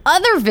from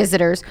other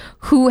visitors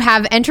who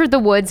have entered the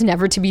woods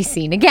never to be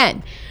seen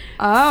again.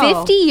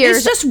 50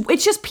 years.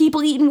 It's just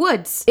people eating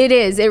woods. It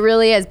is. It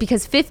really is,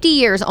 because 50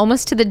 years,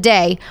 almost to the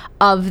day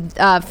of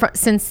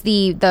since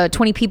the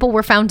 20 people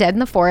were found dead in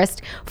the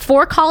forest,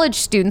 4 college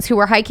students who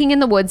were hiking in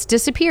the woods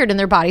disappeared and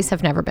their bodies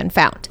have never been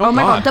found. Oh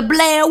my god, the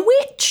Blair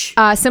Witch.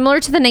 Similar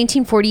to the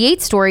 1948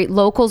 story,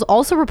 locals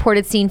also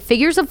reported seeing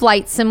figures of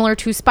light similar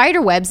to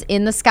spider webs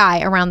in the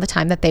sky around the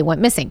time that they went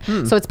missing.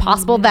 So it's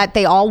possible that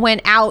they all went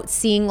out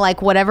seeing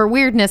like whatever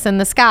weirdness in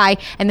the sky,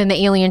 and then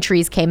the alien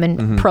trees came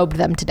and probed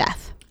them to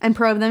death. And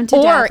probe them to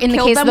Or death. in the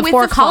killed case of them the with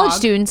 4 college fog.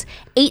 students,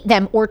 ate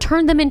them or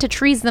turned them into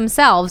trees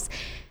themselves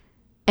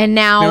And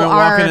now They were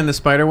our walking in the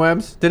spider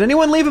webs. Did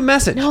anyone leave a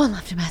message? no one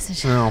left a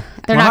message. No.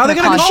 They're Well, not how are they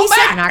gonna gonna call call you.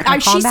 back? They're not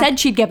gonna call She him back. said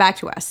she'd get back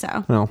to us,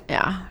 so. No.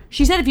 Yeah,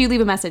 She said if you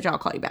leave a message, I'll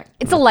call you back.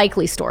 it's a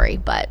likely story,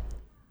 but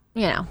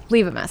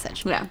leave a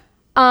message. Yeah.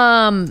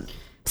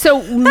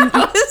 So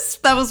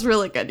That was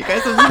really good, you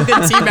guys. That was a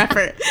good team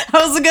effort.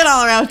 That was a good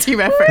all-around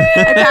team effort.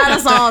 I pat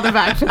us all on the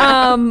back for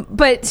that.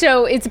 but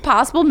so it's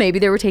possible maybe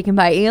they were taken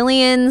by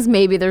aliens.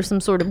 Maybe there's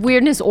some sort of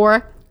weirdness,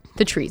 or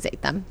the trees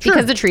ate them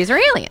because the trees are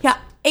aliens. Yeah,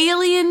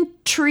 alien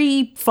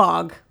tree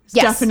fog.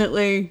 Yes.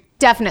 Definitely.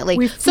 Definitely.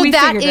 We that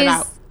figured it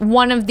out.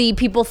 one of the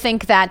people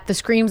think that the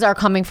screams are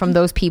coming from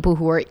those people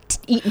who are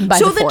eaten by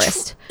the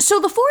forest. So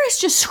the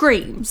forest just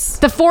screams.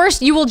 The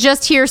forest, you will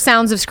just hear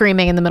sounds of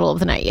screaming in the middle of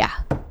the night. Yeah.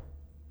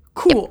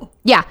 Cool.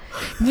 Yeah.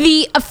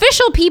 The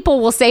official people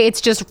will say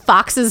it's just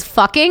foxes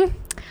fucking,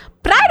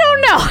 but I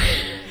don't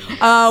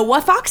know.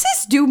 What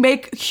foxes do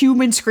make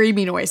human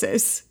screaming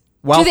noises?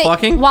 While Do they-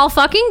 fucking? While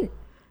fucking?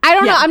 I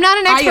don't know. I'm not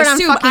an expert I on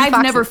assume fucking I've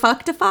foxes. never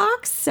fucked a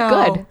fox,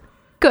 so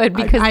Good,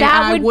 because I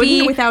that would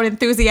wouldn't be without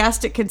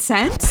enthusiastic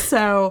consent.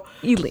 So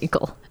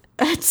illegal.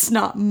 it's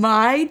not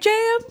my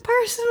jam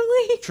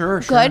personally. Sure.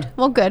 Good.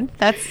 Well, good.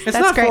 It's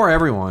not great. for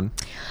everyone.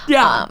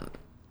 Yeah.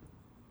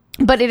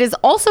 But it is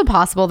also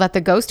possible that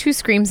the ghost who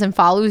screams and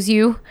follows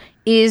you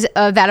is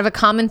that of a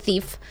common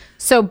thief.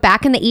 So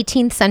back in the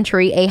 18th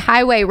century, a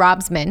highway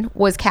robsman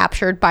was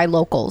captured by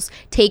locals,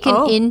 taken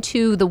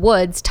into the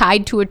woods,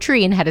 tied to a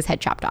tree, and had his head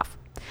chopped off.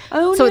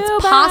 Oh, So no,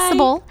 it's bye.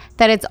 possible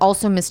that it's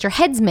also Mr.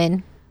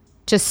 Headsman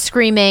just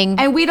screaming.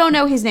 And we don't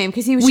know his name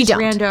because he was We just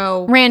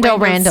don't. Rando's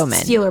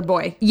Randoman. Steeler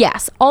boy.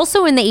 Yes.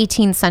 Also in the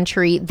 18th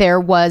century, there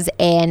was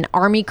an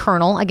army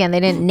colonel. Again, they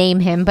didn't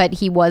name him, but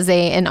he was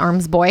an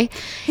arms boy.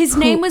 His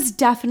name was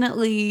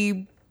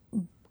definitely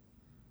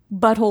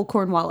Butthole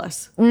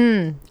Cornwallis.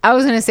 I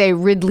was going to say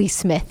Ridley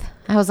Smith.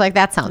 I was like,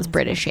 that sounds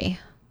Britishy.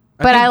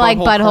 But think I like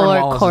Butthole Butthole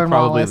Cornwallis is Cornwallis.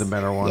 probably the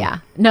better one. Yeah.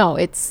 No,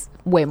 it's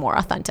way more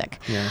authentic.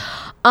 Yeah.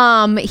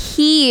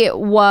 He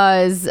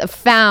was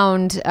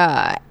found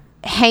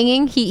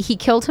hanging. He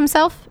killed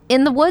himself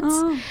in the woods.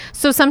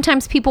 So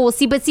sometimes people will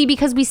see, but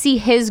because we see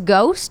his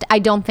ghost, I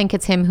don't think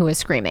it's him who is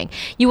screaming.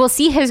 You will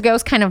see his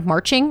ghost kind of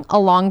marching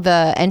along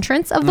the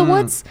entrance of the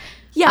woods.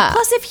 Yeah.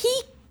 Plus, if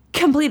he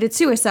completed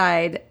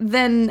suicide,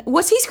 then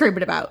what's he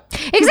screaming about?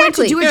 He went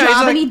Exactly. to do a Yeah, he's job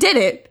like- and he did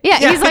it. Yeah,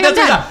 he's like, I'm that's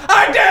dead.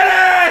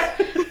 I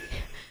did it!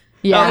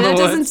 Yeah. And that the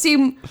doesn't woods.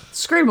 seem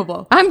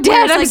screamable. I'm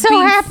dead. Whereas, I'm so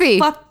being happy.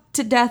 Fucked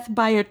to death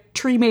by a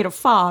tree made of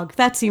fog.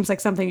 That seems like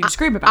something you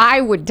scream about.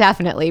 I would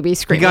definitely be He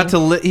screaming.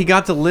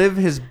 got to live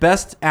his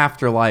best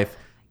afterlife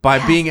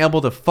by being able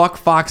to fuck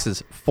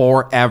foxes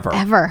forever.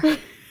 Ever.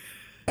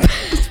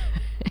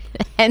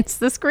 Hence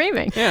the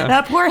screaming. Yeah.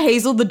 That poor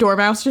Hazel, the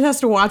dormouse, just has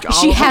to watch all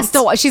She of has it.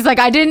 to. She's like,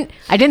 I didn't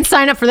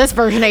sign up for this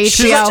version of HBO.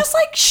 She's just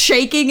like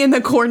shaking in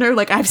the corner,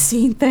 like I've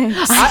seen things.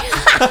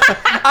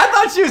 I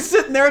thought she was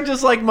sitting there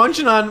just like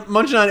munching on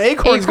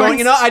acorns, going,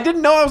 you know, I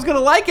didn't know I was gonna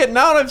like it.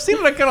 Now that I've seen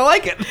it, I'm gonna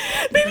like it.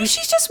 Maybe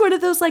she's just one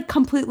of those like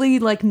completely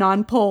like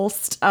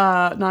nonplussed,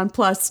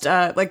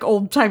 like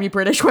old timey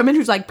British women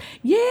who's like,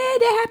 yeah,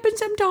 that happens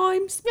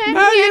sometimes.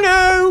 You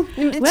know,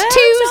 It's Well,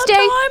 Tuesday.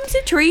 sometimes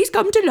the trees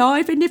come to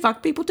life and they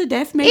fuck people to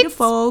death made of It's-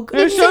 fog.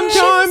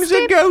 sometimes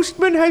a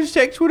ghostman has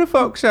sex with a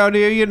fox out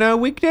here. You know,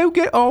 we do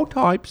get all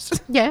types.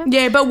 Yeah.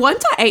 Yeah, but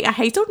once I ate a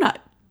hazelnut.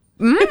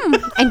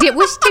 And it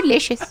was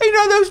delicious. You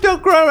know, those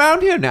don't grow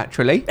around here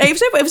naturally.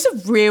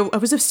 It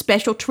was a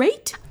special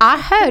treat. I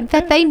heard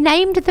that they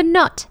named the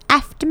nut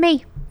after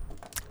me.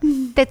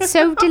 That's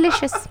so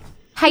delicious.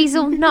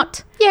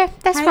 Hazelnut. Yeah,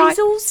 that's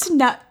Hazel's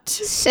nut.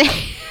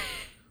 right.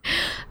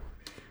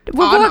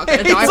 We're, I'm work- not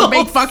gonna die from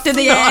being fucked in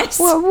the ass.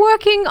 we're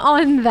working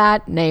on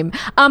that name.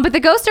 But the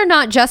ghosts are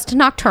not just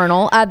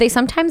nocturnal. They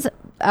sometimes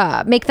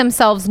make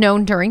themselves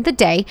known during the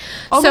day.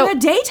 Oh, so they're a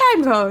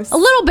daytime ghost. a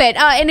little bit,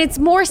 and it's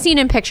more seen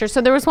in pictures. So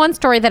there was one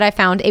story that I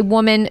found. A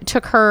woman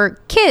took her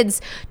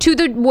kids to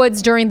the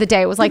woods during the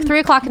day. It was like 3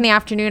 o'clock in the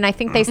afternoon. I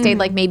think they stayed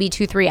like maybe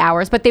 2-3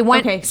 hours, but they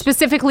went Okay.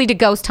 specifically to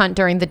ghost hunt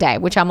during the day,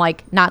 which I'm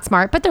like, not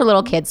smart, but they're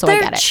little kids, so I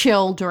They're get it.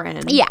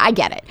 children. Yeah, I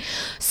get it.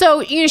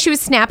 So she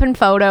was snapping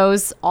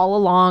photos all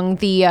along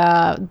the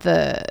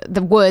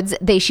woods.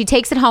 She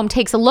takes it home,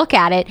 takes a look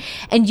at it,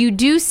 and you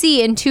do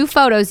see in 2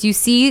 photos, you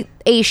see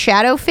a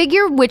shadow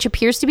figure which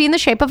appears to be in the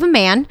shape of a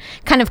man,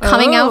 kind of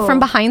coming out from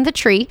behind the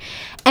tree,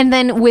 and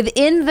then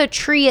within the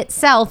tree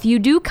itself, you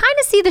do kind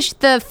of see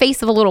the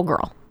face of a little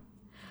girl.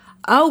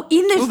 Oh,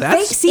 in the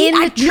that's- face. See, in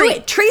I the knew tree.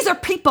 it. Trees are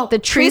people. The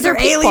trees are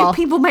people. alien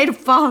people made of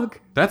fog.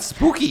 That's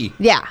spooky.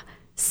 Yeah.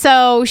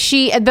 So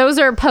those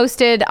are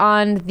posted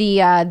on the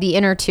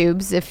inner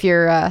tubes if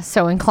you're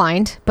so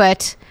inclined.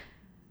 But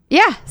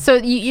yeah, so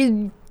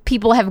you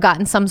people have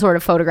gotten some sort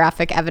of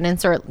photographic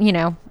evidence, or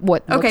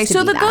what. Okay, looks to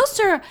so be the that. ghosts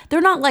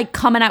they're not like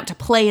coming out to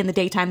play in the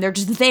daytime. They're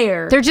just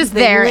there. They're just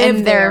They there, live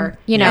and they're,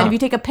 And if you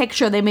take a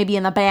picture, they may be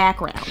in the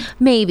background.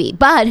 maybe,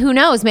 but who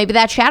knows? Maybe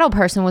that shadow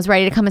person was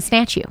ready to come and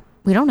snatch you.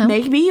 We don't know.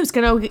 Maybe he was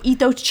gonna eat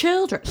those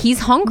children. He's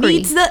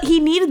hungry. He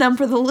needed them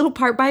for the little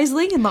part by his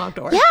Lincoln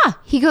door. Yeah,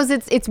 he goes.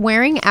 It's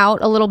wearing out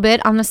a little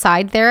bit on the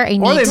side there. I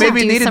Or need they to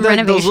maybe do needed some those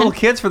renovation. little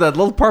kids for that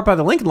little part by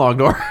the Lincoln Log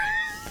door.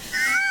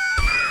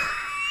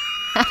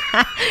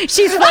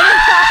 She's funny.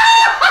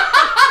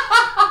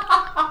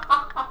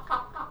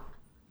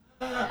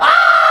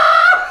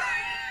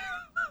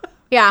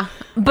 Yeah,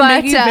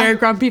 but Making a very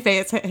grumpy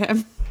face at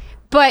him.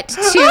 But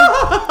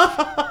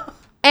to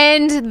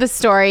end the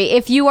story,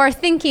 if you are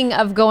thinking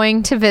of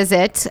going to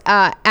visit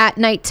at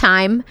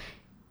nighttime,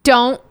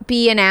 don't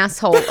be an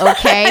asshole,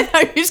 okay?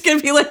 I'm just gonna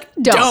be like,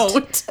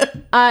 Don't.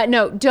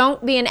 No,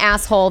 don't be an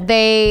asshole.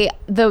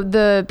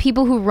 The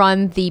people who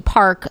run the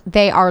park,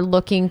 they are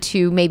looking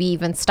to maybe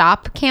even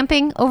stop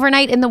camping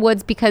overnight in the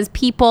woods because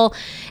people,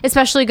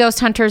 especially ghost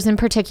hunters in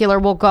particular,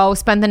 will go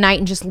spend the night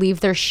and just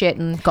leave their shit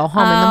and go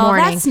home in the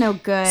morning. That's no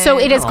good. So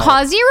it has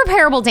caused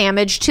irreparable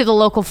damage to the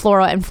local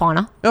flora and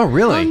fauna. Oh,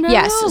 really? No,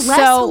 Yes, less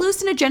so-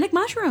 hallucinogenic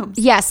mushrooms.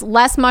 Yes,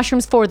 less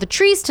mushrooms for the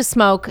trees to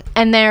smoke,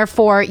 and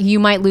therefore you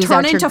might lose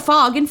Turn out into your...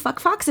 fog and fuck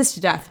foxes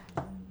to death.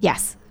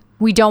 Yes,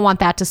 we don't want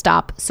that to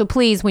stop. So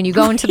please, when you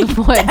go into the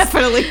woods,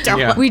 Definitely don't.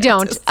 Yeah. we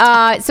don't.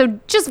 So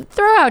just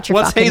throw out your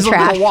What's fucking Hazel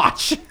trash. gonna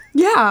watch?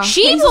 Yeah,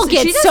 She Hazel- will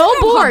get she doesn't so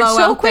have bored Hubbo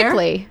so out there.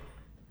 quickly.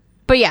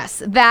 But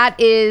yes, that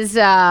is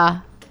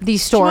the She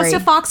story wants to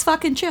fox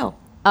fucking chill.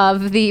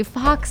 of the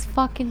Fox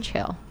fucking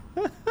chill.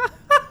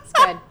 It's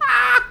good.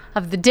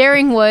 Of the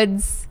Daring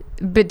Woods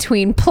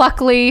between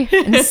Pluckley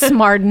and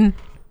Smarden,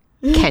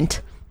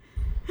 Kent.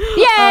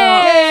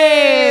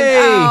 Yay!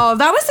 Oh,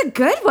 that was a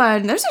good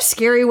one. Those are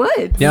scary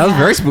woods. Yeah, that was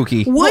very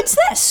spooky. Woods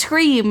that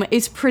scream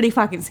is pretty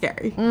fucking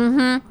scary.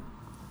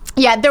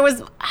 Yeah, there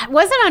was,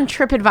 wasn't on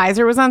TripAdvisor,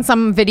 it was on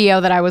some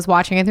video that I was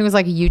watching. I think it was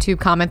like a YouTube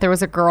comment. There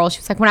was a girl, she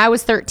was like, when I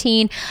was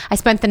 13, I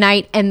spent the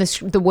night and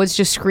the woods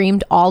just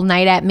screamed all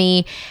night at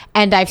me.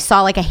 And I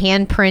saw like a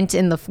handprint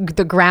in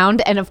the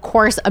ground. And of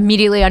course,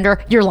 immediately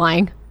under, you're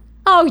lying.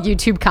 Oh,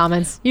 YouTube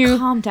comments.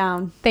 Calm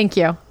down. Thank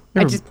you.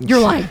 You're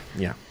lying.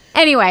 Yeah.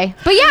 Anyway,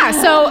 but yeah,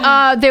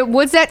 so the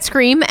woods that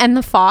scream and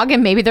the fog,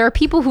 and maybe there are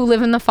people who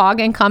live in the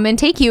fog and come and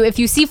take you. If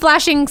you see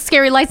flashing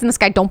scary lights in the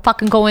sky, don't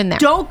fucking go in there.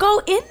 Don't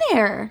go in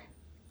there.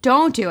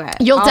 Don't do it.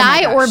 You'll Oh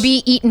my die or gosh.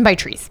 be eaten by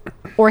trees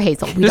or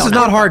Hazel. We This don't is know.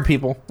 not hard,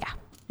 people.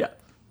 Yeah.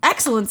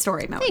 Excellent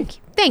story, Mel. Thank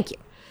you. Thank you.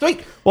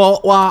 Sweet. Well,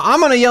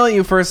 I'm gonna yell at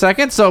you for a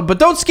second. But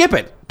don't skip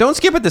it. Don't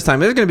skip it this time.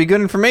 There's gonna be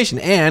good information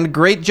and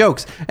great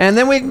jokes, and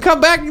then we can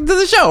come back to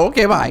the show.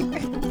 Okay, bye.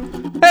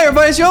 Hey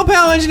everybody, it's your old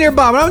pal Engineer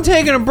Bob, and I'm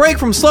taking a break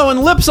from slowing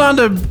lips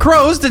onto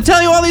crows to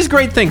tell you all these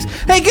great things.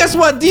 Hey, guess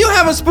what? Do you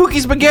have a spooky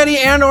spaghetti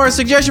and or a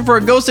suggestion for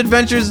a Ghost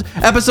Adventures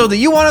episode that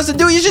you want us to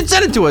do? You should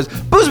send it to us.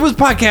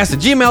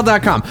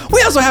 boozeboozpodcast@gmail.com.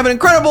 We also have an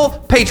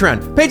incredible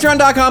Patreon.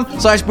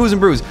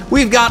 Patreon.com/boozeandbrews.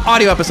 We've got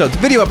audio episodes,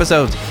 video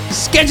episodes,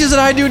 sketches that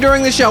I do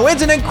during the show.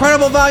 It's an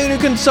incredible value. You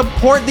can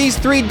support these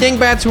three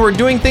dingbats who are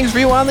doing things for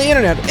you on the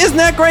internet. Isn't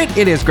that great?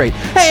 It is great.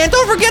 Hey, and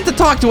don't forget to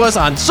talk to us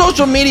on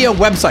social media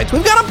websites.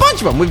 We've got a bunch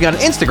of them. We've got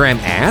an Instagram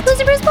at Booze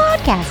and Brews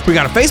Podcast. we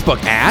got a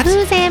Facebook at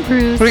Booze and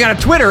Brews. we got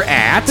a Twitter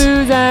at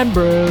Booze and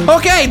Brews.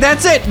 Okay,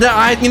 that's it.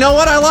 You know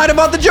what? I lied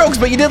about the jokes,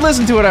 but you did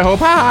listen to it, I hope.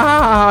 Ha ha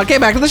ha ha. Okay,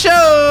 back to the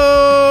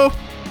show.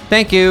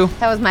 Thank you.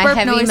 That was my Burp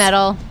heavy noise.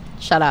 metal.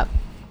 Shut up.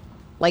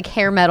 Like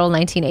hair metal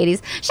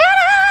 1980s. Shut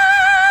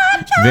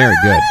up! Very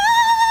good.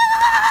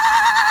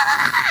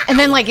 And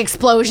then like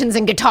explosions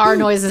and guitar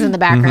noises in the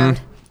background.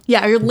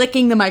 Yeah, you're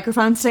licking the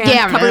microphone stand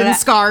Yeah, covered in that-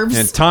 scarves.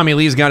 And Tommy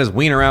Lee's got his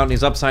wiener out and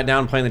he's upside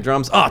down playing the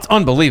drums. Oh, it's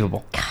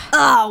unbelievable.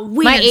 Oh,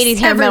 weird. My 80s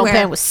hair metal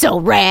band was so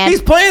rad.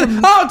 He's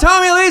playing. Oh,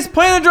 Tommy Lee's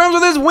playing the drums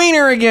with his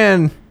wiener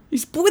again.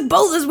 He's with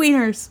both his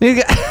wieners. He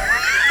got-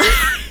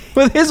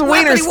 with his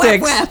wiener Whappity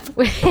sticks. whap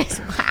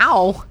whap.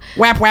 Wow.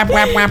 Whap whap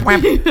whap whap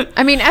whap.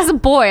 I mean, as a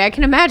boy, I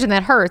can imagine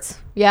that hurts.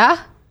 Yeah?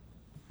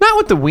 Not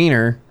with the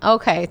wiener.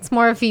 Okay, it's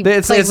more if he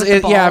It's, plays with the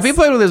balls. yeah, if he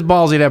played with his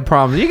balls, he'd have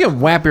problems. You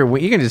can whap your.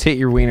 You can just hit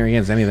your wiener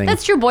against anything.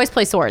 That's true. Boys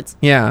play swords.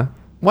 Yeah.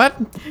 What?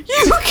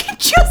 You can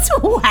just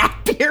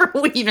whap your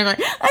wiener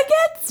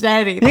against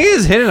anything. You can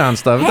just hit it on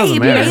stuff. It Hey, doesn't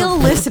matter. male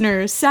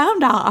listeners,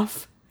 sound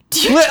off.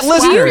 Do you Li- just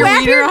listeners. whap You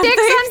Wrap your on dicks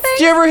things? on things?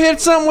 Did you ever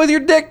hit something with your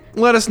dick?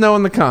 Let us know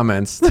in the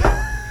comments.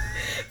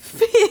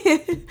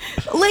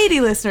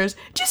 Lady listeners,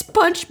 just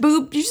punch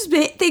boob. You just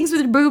hit things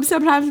with your boobs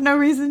sometimes for no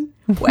reason.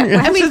 I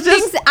mean, Just-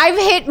 just- things I've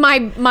hit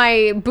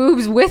my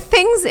boobs with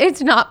things.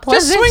 It's not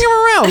pleasant. Just swing them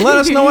around. Let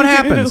us know what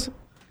happens.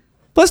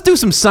 Let's do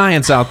some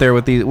science out there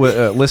with these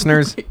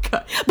listeners.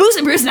 Booze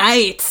and Bruce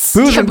Nights.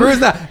 Booze and Brews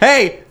Night.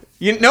 Hey,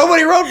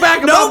 nobody wrote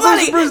back about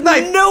Booze and Brews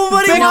Night.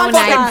 Nobody Big wants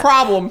fucking that.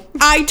 problem.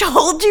 I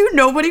told you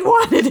nobody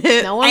wanted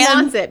it. No one And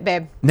wants it,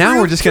 babe. Now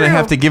True, we're just gonna true.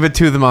 have to give it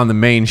to them on the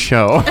main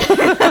show as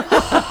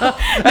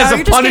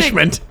you're a just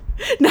punishment.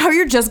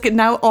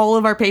 Now all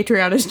of our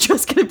Patreon is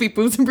just gonna be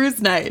Booze and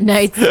Brews night.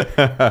 Nights.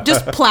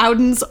 Just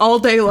Plowdens all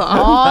day long.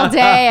 All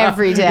day,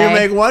 every day. You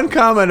make one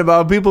comment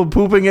about people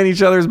pooping in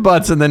each other's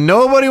butts, and then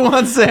nobody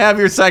wants to have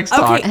your sex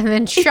talk. And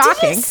then It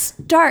shocking. didn't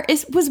start.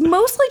 It was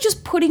mostly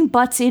just putting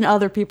butts in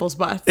other people's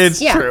butts.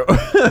 It's Yeah. true.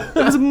 It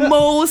was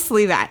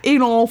mostly that,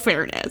 in all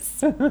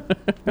fairness.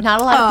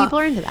 Not a lot of people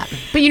are into that.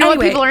 But you know what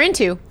anyway, people are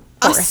into?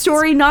 A Forests.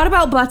 story not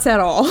about butts at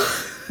all.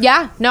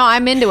 Yeah, no,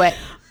 I'm into it.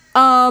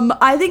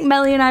 I think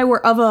Melly and I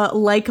were of a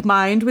like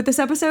mind with this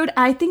episode.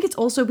 I think it's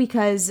also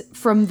because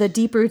from the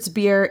Deep Roots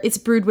beer, it's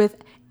brewed with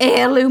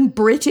heirloom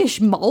British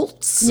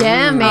malts.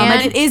 Yeah, man.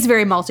 And it is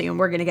very malty, and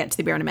we're going to get to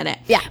the beer in a minute.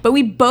 Yeah. But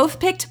we both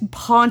picked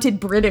haunted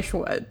British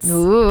woods,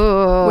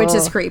 Ooh. which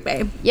is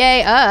creepy.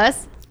 Yay,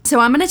 us. So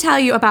I'm going to tell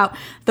you about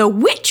the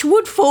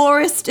Witchwood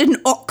Forest in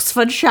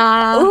Oxfordshire.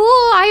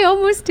 Ooh, I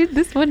almost did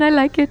this one. I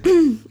like it.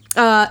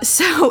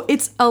 So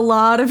it's a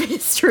lot of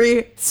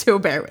history, so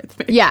bear with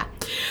me. Yeah.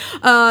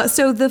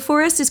 So the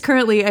forest is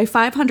currently a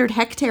 500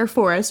 hectare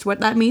forest. What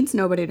that means,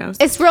 nobody knows.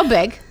 It's real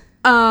big.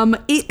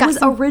 It was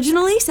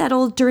originally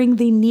settled during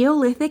the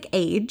Neolithic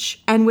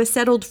Age and was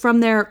settled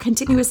from there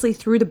continuously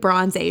through the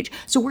Bronze Age.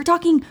 So we're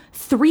talking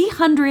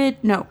 3000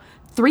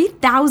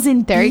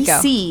 There you go.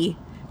 BC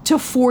to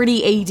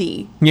 40 AD.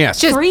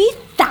 Yes.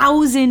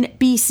 3000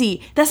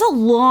 BC. That's a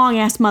long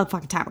ass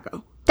motherfucking time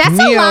ago. That's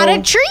Neo a lot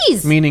of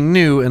trees. Meaning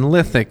new, and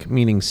lithic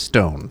meaning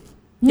stone.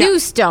 New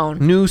stone.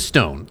 New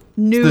stone.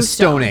 New the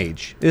stone. Stone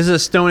Age. This is a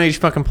Stone Age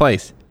fucking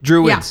place.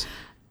 Druids.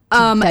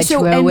 The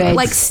So, and Druids.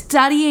 like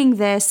studying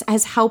this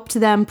has helped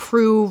them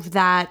prove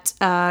that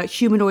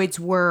humanoids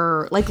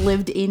were like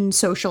lived in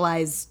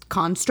socialized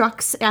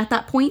constructs at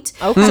that point.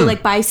 Okay. So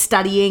like by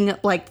studying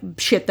like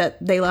shit that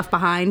they left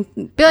behind.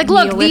 Be like,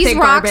 look, these Neolithic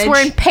rocks were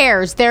in garbage.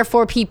 pairs,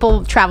 therefore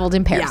people traveled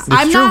in pairs.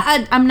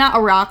 Yeah, I'm not a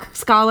rock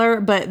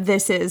scholar, but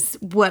this is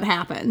what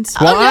happened.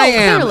 Well, no, I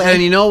am, clearly.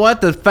 and you know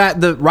what?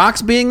 The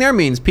rocks being there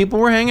means people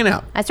were hanging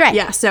out. That's right.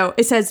 Yeah, so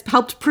it says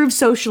helped prove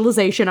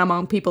socialization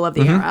among people of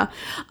the era.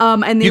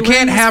 And they You can't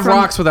learned this have from-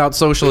 rocks without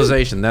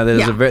socialization. That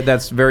is Yeah.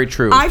 that's very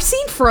true. I've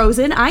seen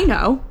Frozen. I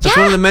know. It's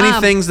one of the many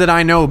things that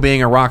I know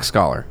being a rock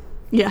scholar.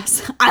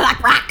 Yes, I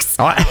like rocks.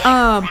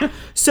 Oh.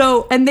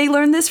 So, and they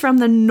learned this from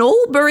the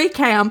Knowlbury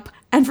camp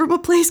and from a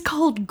place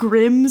called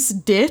Grimm's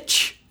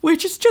Ditch,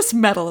 which is just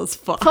metal as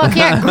fuck. Fuck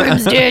yeah,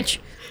 Grimm's Ditch.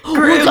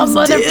 Grimm's Some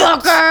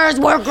motherfuckers,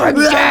 we're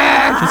Grimm's Ditch.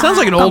 It sounds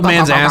like an old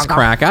man's ass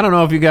crack. I don't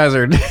know if you guys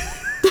are.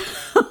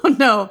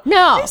 No.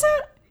 No. They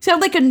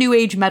sound like a new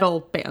age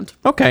metal band.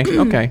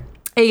 Okay.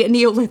 A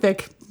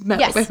Neolithic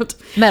metal Yes. band.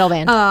 Metal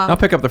band. I'll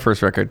pick up the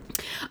first record.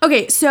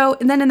 Okay, so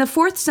and then in the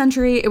 4th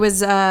century, it was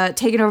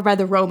taken over by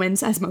the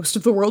Romans, as most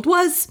of the world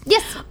was.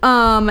 Yes.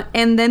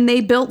 And then they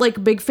built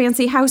like big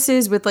fancy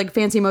houses with like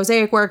fancy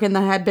mosaic work, and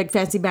they had big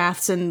fancy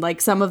baths, and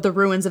like some of the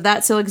ruins of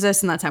that still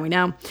exist, and that's how we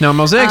know. Now,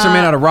 mosaics are made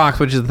out of rocks,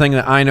 which is the thing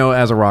that I know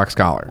as a rock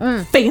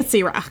scholar.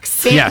 Fancy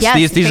rocks. Yes,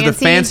 Yes, these are the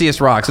fancy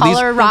fanciest rocks. So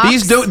color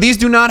rocks. These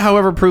do not,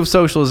 however, prove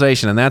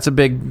socialization, and that's a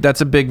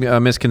big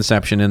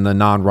misconception in the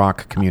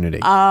non-rock community.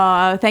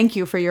 Thank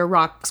you for your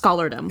rock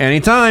scholardom.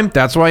 Anytime.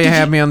 That's why you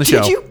have me on the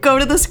show. Did you go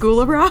to the School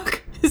of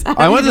Rock? Is that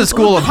I how went to you the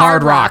School of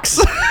Hard Rocks.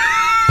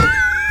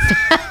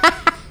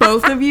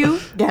 Both of you,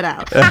 get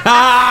out.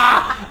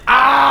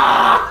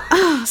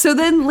 So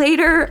then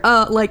later,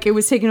 like it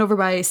was taken over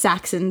by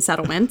Saxon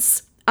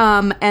settlements.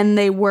 And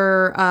they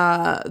were,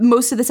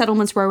 most of the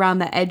settlements were around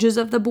the edges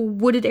of the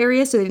wooded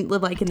area. So they didn't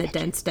live like in the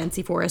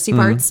densey foresty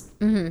parts.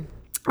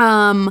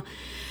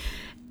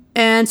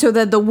 And so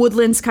the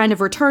woodlands kind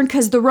of returned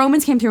because the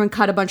Romans came through and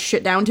cut a bunch of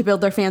shit down to build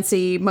their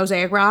fancy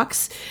mosaic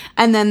rocks.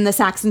 And then the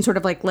Saxons sort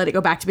of like let it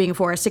go back to being a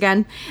forest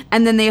again.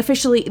 And then they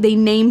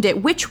named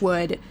it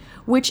Witchwood,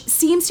 which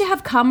seems to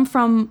have come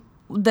from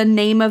the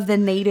name of the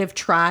native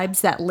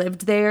tribes that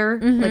lived there,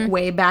 like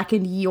way back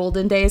in ye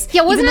olden days.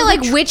 Yeah, wasn't Even it though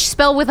like the witch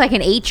spelled with like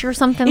an H or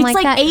something it's like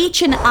like that?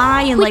 H and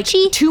I and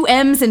Witchy? like 2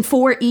 M's and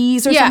 4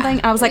 E's or Yeah. something.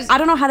 I was like, I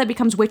don't know how that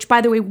becomes witch.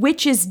 By the way,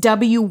 witch is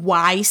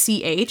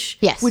WYCH.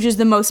 Yes. Which is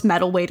the most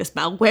metal way to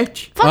spell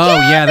witch. Oh,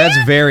 yeah,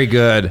 that's very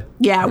good.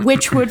 Yeah,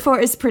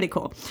 Witchwood is pretty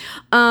cool.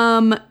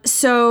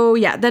 So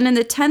yeah, then in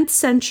the 10th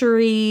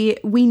century,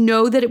 we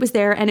know that it was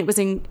there, and it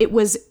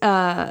was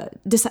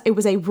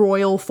a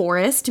royal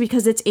forest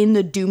because it's in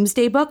the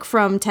Doomsday Book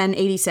from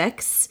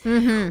 1086,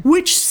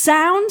 which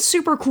sounds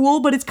super cool,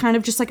 but it's kind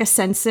of just like a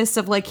census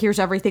of like, here's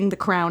everything the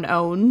crown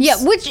owns. Yeah,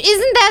 which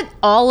isn't that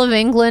all of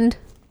England?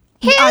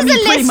 Here's I mean,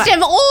 a pretty list much.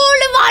 of all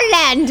of our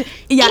land.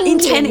 Yeah, in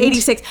England.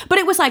 1086. But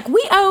it was like,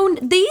 we own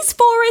these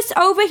forests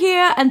over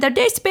here, and they're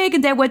this big,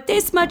 and they're worth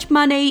this much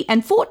money,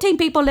 and 14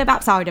 people live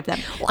outside of them.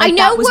 I Like,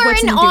 know that was we're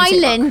what's an in the Doomsday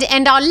Book. island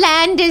and our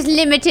land is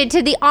limited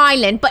to the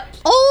island, but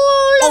all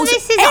Oh, of so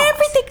this is ours.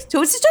 everything.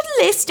 So it's just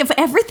a list of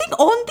everything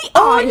on the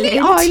On island. the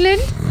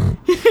island.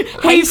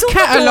 Hazel the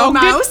catalogued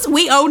it. Dormouse,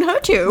 we own her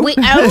too. We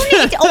own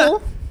it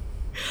all.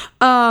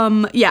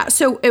 Yeah,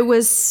 so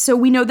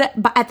we know that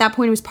at that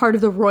point it was part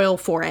of the royal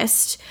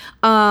forest,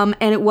 and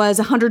it was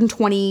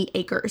 120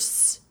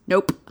 acres.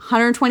 Nope.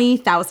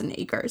 120,000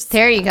 acres.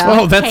 There you go.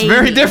 Oh, that's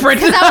very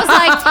different. I was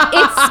like,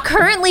 it's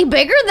currently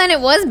bigger than it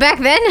was back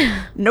then.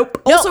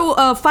 Nope.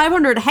 Also,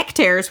 500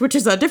 hectares, which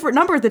is a different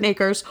number than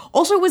acres,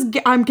 also was,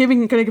 I'm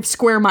gonna give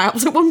square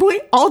miles at one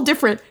point. All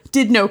different.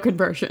 Did no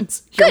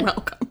conversions. You're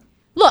welcome.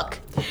 Look,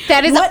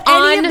 that is What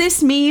on any of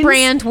this means,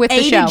 brand with A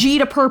the show. to G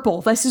to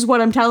purple. This is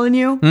what I'm telling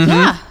you.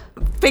 Yeah.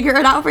 Figure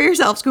it out for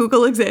yourselves.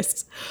 Google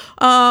exists.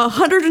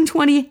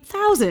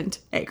 120,000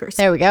 acres.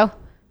 There we go.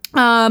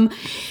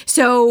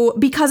 So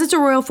because it's a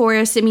royal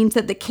forest, it means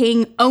that the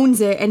king owns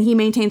it and he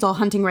maintains all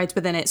hunting rights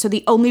within it. So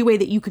the only way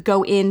that you could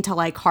go in to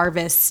like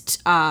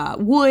harvest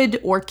wood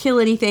or kill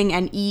anything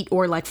and eat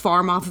or like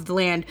farm off of the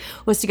land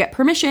was to get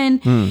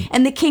permission.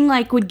 And the king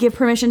like would give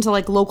permission to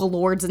like local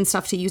lords and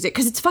stuff to use it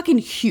because it's fucking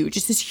huge.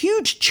 It's this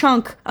huge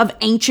chunk of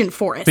ancient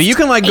forest. But you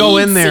can like go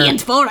in there.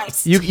 Ancient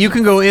forest. You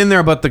can go in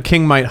there, but the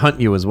king might hunt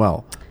you as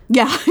well.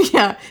 Yeah,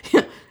 yeah.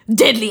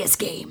 Deadliest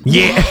game.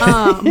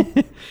 Yeah.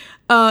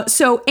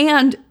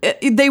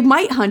 They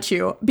might hunt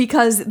you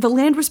because the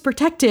land was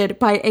protected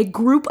by a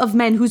group of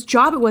men whose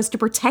job it was to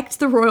protect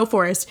the royal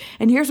forest.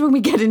 And here's when we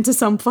get into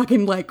some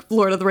fucking like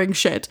Lord of the Rings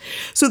shit.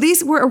 So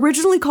these were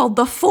originally called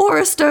the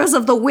Foresters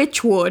of the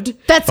Witchwood.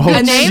 That's a Oh,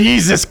 good name.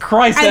 Jesus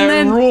Christ, And that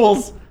then-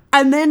 rules.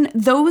 And then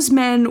those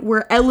men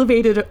were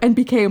elevated and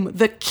became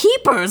the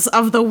Keepers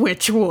of the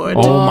Witchwood.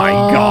 Oh my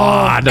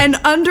God. And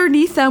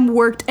underneath them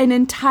worked an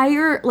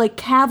entire like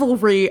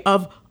cavalry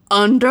of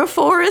under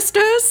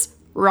foresters,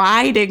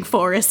 riding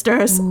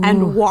foresters,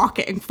 and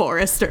walking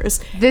foresters.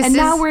 This and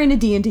now is- we're in a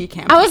D&D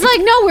campaign. I was like,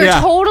 no, we're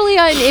Yeah. totally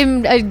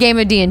in a game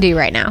of D&D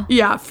right now.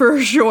 yeah,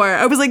 for sure.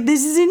 I was like,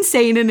 this is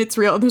insane and it's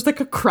real. There's like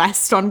a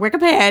crest on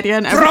Wikipedia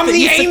and From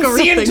the everything. It's like a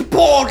real ancient thing.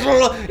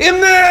 portal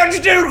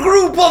emerged a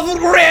group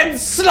of red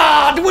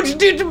slod which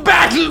did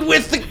battle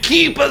with the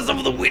keepers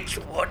of the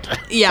Witchwood.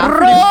 Yeah,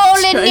 Roll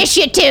pretty much.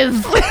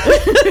 initiative.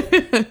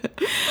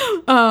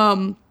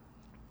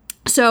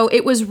 So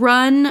it was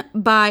run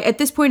by, at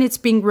this point, it's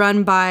being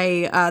run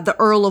by the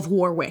Earl of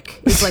Warwick.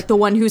 He's like the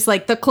one who's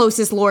like the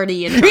closest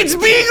lordy in It's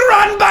being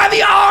run by the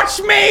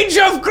Archmage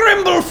of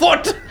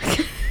Grimblefoot.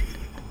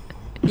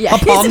 Yeah,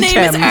 Upon his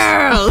name is Thames.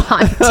 Earl.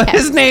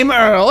 His name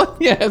Earl.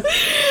 Yes.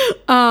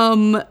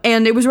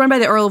 And it was run by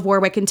the Earl of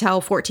Warwick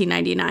until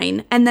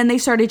 1499. And then they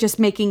started just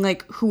making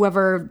like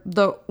whatever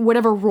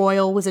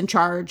royal was in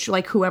charge,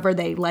 like whoever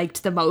they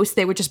liked the most,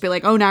 they would just be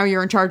like, oh, now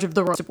you're in charge of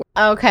the royal.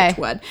 Okay.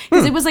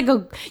 Because it was like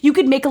you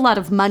could make a lot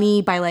of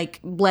money by like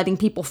letting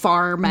people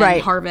farm and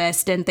Right.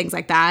 harvest and things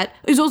like that.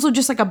 It was also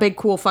just like a big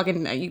cool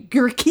fucking,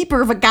 you're a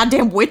keeper of a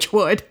goddamn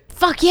witchwood.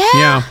 Fuck yeah.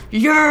 Yeah.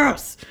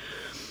 Yes.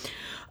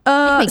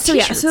 Make So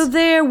yeah, t-shirts. so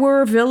there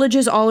were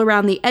villages all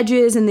around the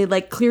edges, and they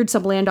like cleared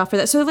some land off of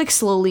that. So they're like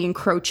slowly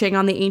encroaching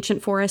on the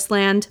ancient forest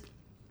land.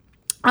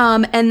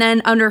 And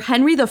then under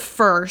Henry the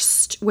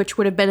First, which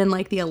would have been in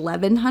like the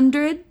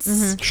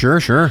 1100s,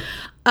 Sure.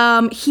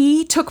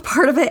 he took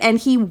part of it and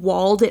he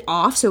walled it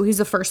off. So he's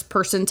the first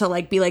person to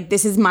like be like,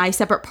 this is my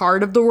separate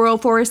part of the royal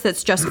forest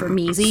that's just for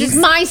This is measies.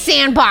 my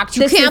sandbox.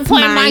 You This can't is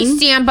play in my mine.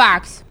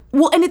 sandbox.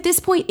 Well, and at this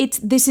point,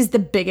 this is the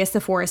biggest the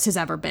forest has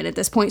ever been at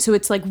this point. So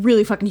it's like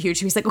really fucking huge.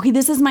 So he's like, okay,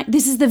 this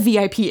is the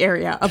VIP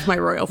area of my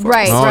royal forest.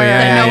 Right. Oh, Right,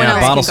 yeah, no one yeah.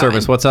 else Bottle can go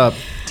service. in. What's up?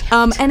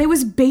 And it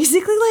was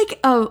basically like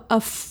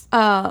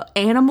a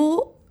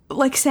animal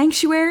like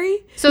sanctuary.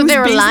 So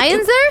there were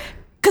lions there?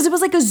 Because it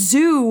was like a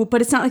zoo, but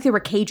it's not like there were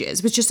cages.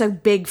 It was just a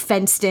big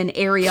fenced-in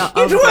area of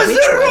It the was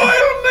Witchwood. a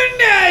royal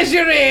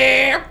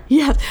menagerie.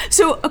 Yeah.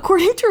 So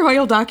according to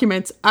royal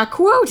documents, I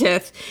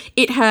quoteth,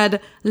 it had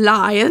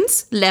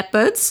lions,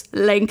 leopards,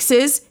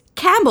 lynxes,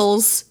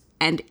 camels,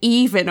 and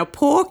even a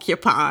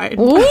porcupine.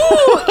 Ooh,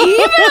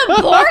 even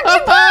a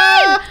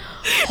porcupine.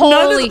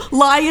 Holy None of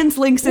lions,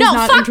 lynxes, No,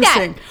 not fuck that.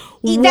 interesting.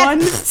 Eat that-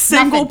 One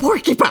single nothing.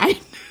 porcupine.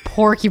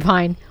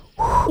 porcupine.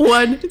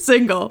 One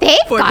single They've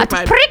got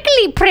porcupine.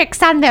 prickly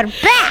pricks on their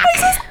back.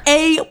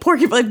 A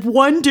porcupine, like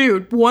one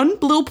dude, one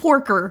little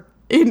porker.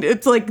 And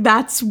it's like,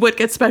 that's what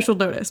gets special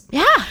notice.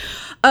 Yeah.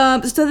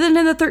 So then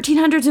in the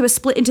 1300s, it was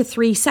split into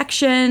 3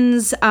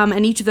 sections,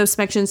 and each of those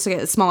sections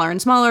get smaller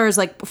and smaller as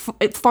like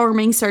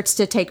farming starts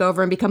to take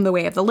over and become the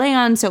way of the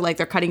land. So like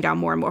they're cutting down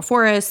more and more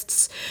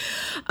forests,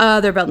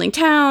 they're building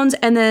towns,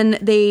 and then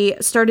they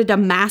started a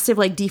massive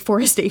like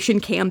deforestation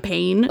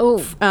campaign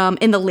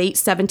in the late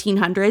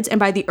 1700s, and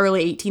by the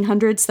early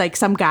 1800s, like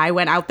some guy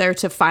went out there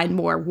to find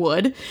more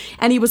wood,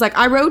 and he was like,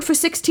 I rode for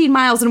 16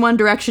 miles in one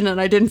direction and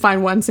I didn't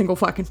find one single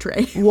fucking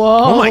tree.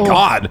 Oh my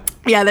God.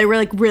 Yeah, they were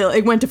like really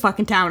it went to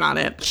fucking town on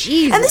it.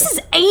 Jesus. And this is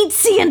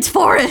ancient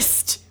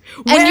forest.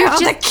 And Where you're are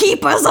the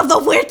keepers of the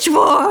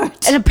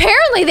Witchwood? And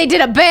apparently they did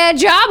a bad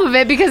job of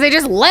it because they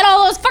just let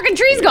all those fucking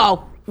trees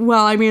go.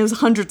 Well, I mean, it was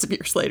hundreds of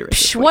years later.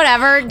 Psh,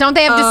 whatever. Don't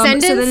they have so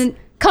descendants? then-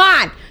 Come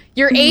on.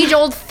 Your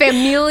age-old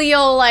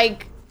familial,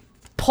 like,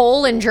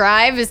 pull and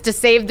drive is to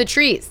save the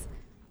trees.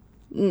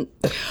 Where's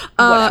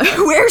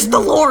the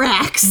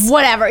Lorax?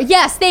 Whatever.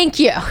 Yes, thank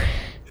you.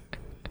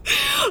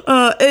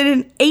 And in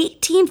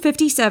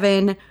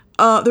 1857,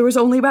 there was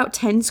only about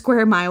 10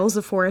 square miles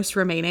of forest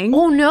remaining.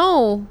 Oh,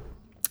 no.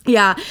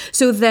 Yeah.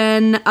 So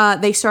then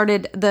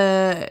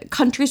the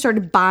country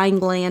started buying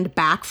land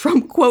back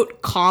from,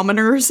 quote,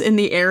 commoners in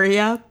the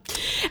area.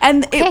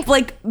 And it,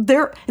 like,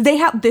 they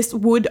have this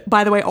Wood,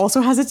 by the way,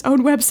 also has its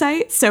own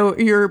website. So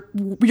your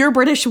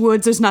British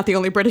Woods is not the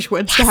only British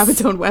Woods to have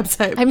its own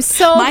website. I'm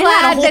so Mine had a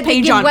glad whole that they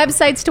page give on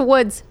websites to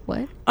Woods.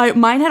 What?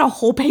 Mine had a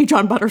whole page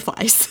on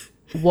butterflies.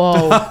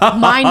 Whoa.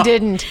 Mine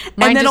didn't.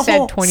 Mine and then just a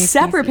whole had 20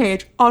 separate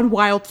species. page on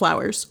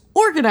wildflowers,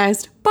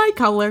 organized by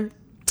color.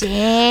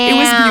 Damn. It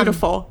was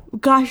beautiful.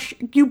 Gosh,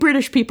 you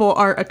British people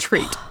are a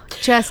treat.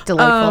 Just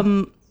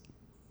delightful.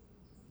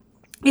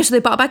 Yeah, so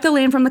they bought back the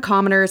land from the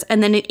commoners,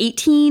 and then in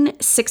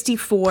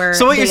 1864...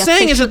 So what you're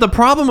saying is that the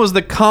problem was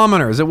the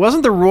commoners. It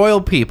wasn't the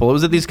royal people. It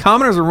was that these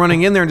commoners were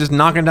running in there and just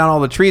knocking down all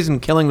the trees and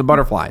killing the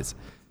butterflies.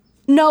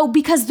 No,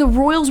 because the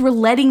royals were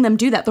letting them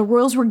do that. The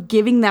royals were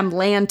giving them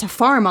land to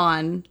farm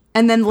on,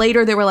 and then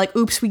later they were like,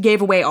 oops, we gave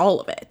away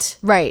all of it.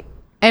 Right.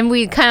 And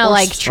we kind of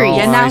like trees.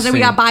 And Oh, now I then we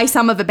see. got to buy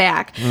some of it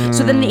back.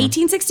 So then in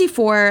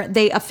 1864,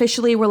 they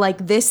officially were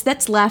like, this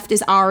that's left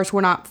is ours. We're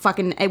not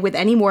fucking with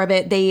any more of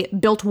it. They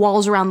built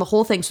walls around the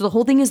whole thing. So the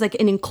whole thing is like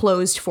an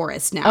enclosed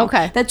forest now.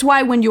 Okay. That's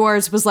why when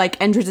yours was like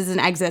entrances and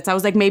exits, I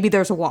was like, maybe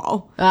there's a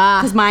wall.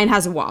 Because mine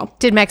has a wall.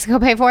 Did Mexico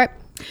pay for it?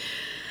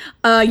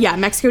 Yeah,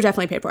 Mexico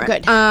definitely paid for it.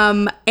 Good.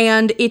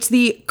 And it's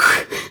the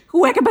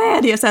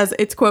Wikipedia says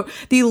it's, quote,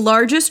 the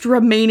largest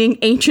remaining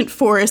ancient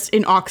forest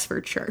in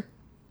Oxfordshire.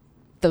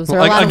 Those are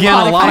Like, a lot again,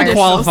 of a lot of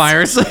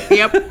qualifiers. qualifiers.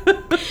 Yep.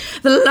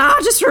 The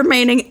largest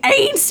remaining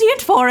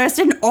ancient forest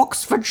in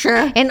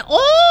Oxfordshire. in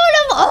all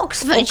of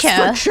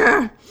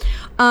Oxfordshire.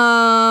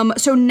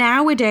 So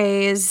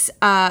nowadays,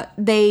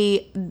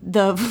 the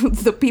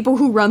people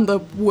who run the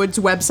Woods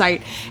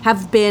website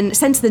have been,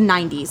 since the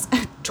 90s,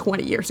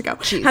 20 years ago,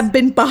 have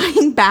been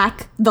buying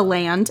back the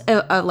land,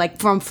 like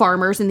from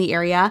farmers in the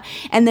area,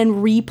 and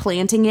then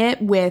replanting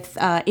it with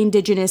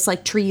indigenous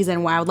like trees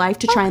and wildlife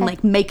to try and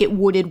like make it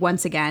wooded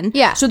once again.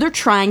 Yeah. So they're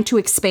trying to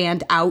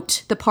expand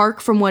out the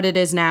park from what it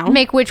is now.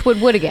 Make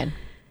Witchwood wood again.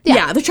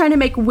 Yeah, they're trying to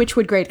make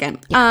Witchwood great again.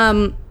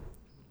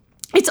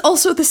 It's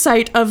also the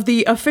site of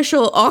the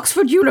official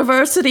Oxford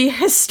University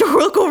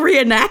Historical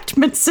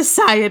Reenactment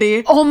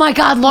Society, Oh my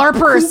God,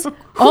 LARPers.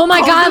 Oh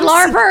my God,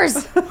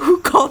 LARPers. who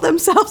call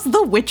themselves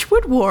the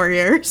Witchwood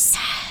Warriors.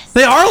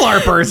 They are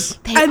LARPers.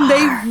 And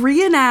they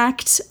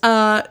reenact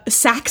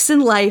Saxon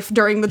life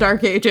during the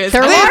Dark Ages.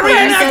 They're And LARPers. they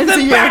reenact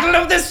the year.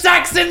 of the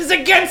Saxons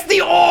against the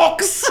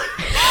Orcs.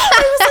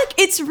 I was like,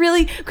 it's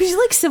really, because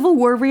you're like Civil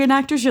War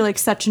reenactors, you're like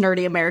such a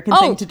nerdy American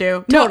thing to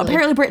do. No, totally.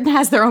 apparently Britain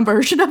has their own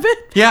version of it.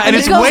 Yeah, and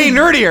it's it goes way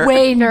nerdier.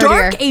 Way nerdier.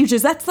 Dark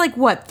Ages, that's like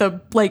what, the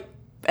like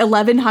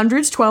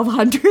 1100s,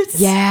 1200s?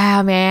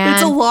 Yeah, man.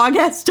 It's a long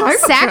ass time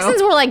Saxons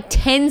ago. were like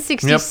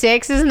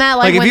 1066, isn't that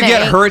like Like if when you they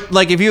get hurt,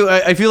 like if you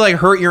like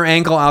hurt your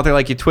ankle out there,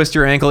 like you twist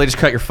your ankle, they just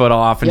cut your foot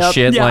off and Yep.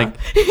 shit. Yeah. Like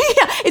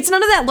yeah, it's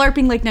none of that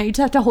LARPing, like, no, you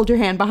just have to hold your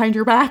hand behind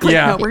your back. Like,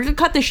 Yeah. no, we're gonna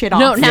cut this shit off.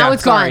 No, now Yeah,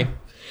 it's sorry. gone.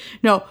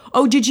 No.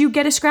 Oh, did you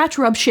get a scratch?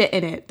 Rub shit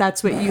in it.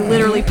 That's what you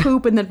literally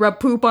poop and then rub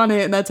poop on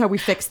it, and that's how we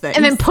fix things.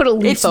 And then put a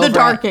leaf It's over the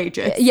Dark it.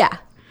 Ages. Yeah.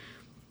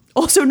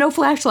 Also, no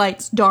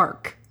flashlights.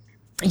 Dark.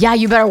 Yeah,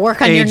 you better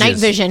work on your night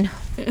Ages. vision.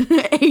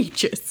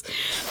 Ages.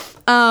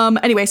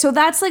 Anyway, so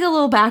that's like a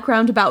little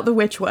background about the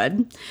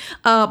Witchwood.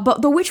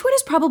 But the Witchwood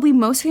is probably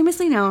most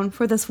famously known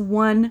for this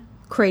one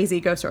crazy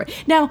ghost story.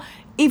 Now,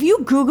 if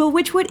you Google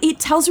Witchwood, it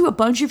tells you a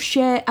bunch of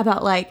shit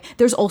about like,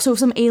 there's also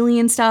some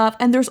alien stuff,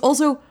 and there's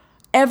also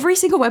every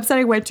single website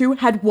I went to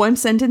had one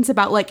sentence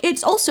about like,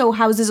 it's also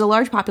houses a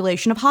large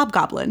population of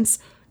hobgoblins.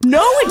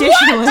 No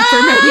additional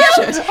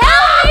information.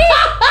 Tell me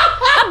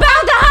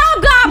about the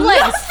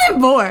hobgoblins.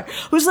 Nothing more.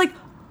 It was like,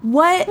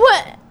 what?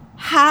 What?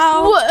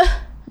 How? What?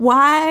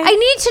 Why? I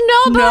need to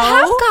know about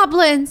No.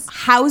 hobgoblins.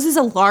 houses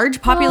a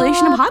large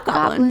population of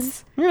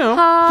hobgoblins. you know.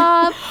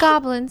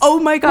 Hobgoblins. Oh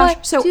my gosh.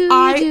 What So do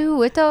I- you do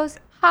with those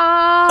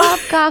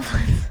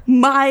hobgoblins?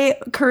 My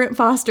current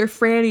foster,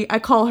 Franny, I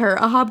call her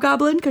a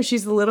hobgoblin because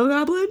she's the little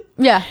goblin.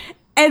 Yeah.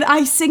 And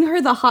I sing her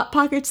the Hot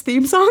Pockets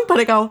theme song, but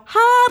I go,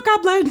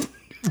 hobgoblin.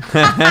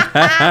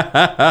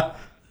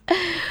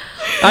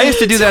 I used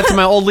to do that to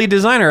my old lead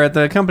designer at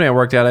the company I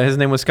worked at. His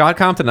name was Scott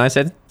Compton. I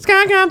said,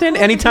 Scott Compton,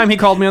 anytime he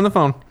called me on the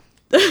phone.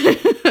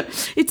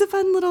 It's a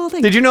fun little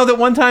thing. Did you know that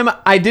one time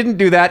I didn't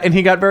do that and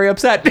he got very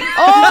upset?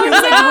 Oh, he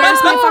was like,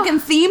 where's my fucking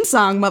theme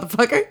song,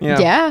 motherfucker?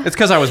 Yeah. It's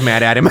because I was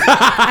mad at him.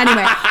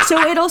 Anyway, so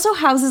it also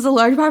houses a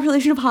large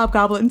population of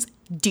hobgoblins.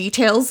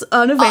 Details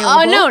unavailable.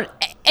 Unknown.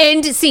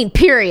 End scene.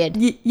 Period.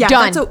 Yeah,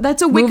 Done.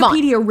 that's a Move on.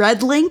 Wikipedia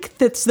red link.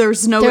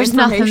 There's no There's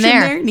nothing information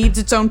there. Needs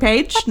its own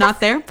page. Not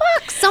there.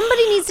 Fuck.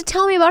 Somebody needs to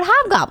tell me about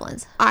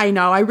hobgoblins. I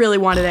know. I really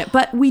wanted it,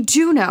 but we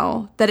do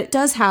know that it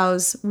does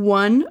house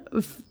one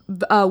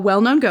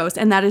well-known ghost,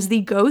 and that is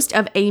the ghost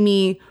of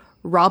Amy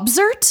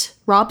Robsart.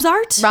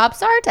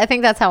 Robsart? I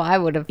think that's how I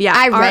would have. Yeah,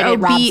 I read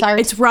it. R-O-B. Robsart.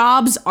 It's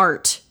Rob's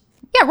art.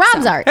 Yeah,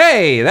 Robsart.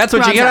 Hey, that's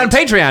what you get on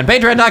Patreon.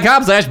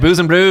 Patreon.com/booze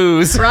and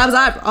brews. Rob's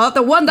art.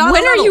 The $1 When are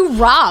level. you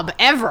Rob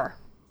ever?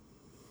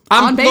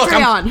 on Look,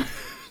 Patreon?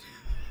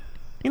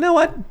 you know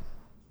what?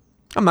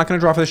 I'm not going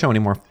to draw for the show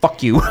anymore.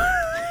 Fuck you.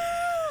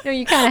 No,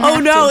 you kind of have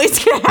Oh no, to.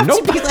 it's gonna have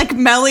Nope. to be like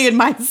Melly and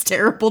Mine's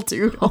Terrible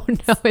Doodle. Oh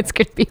no, it's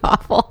going to be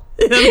awful.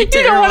 It'll be You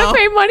don't want to terrible.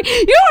 pay money.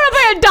 You don't want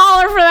to pay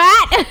 $1 for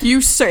that.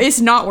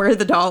 It's not worth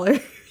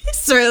 $1. It's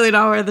certainly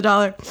not worth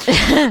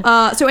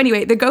 $1. So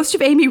anyway, the ghost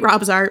of Amy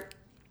Robsart,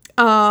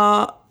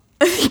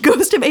 the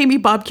ghost of Amy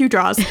Bob Q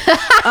Draws,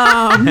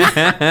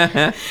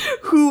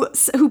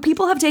 who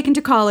people have taken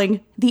to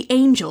calling the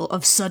angel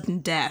of sudden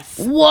death.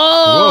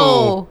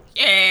 Whoa.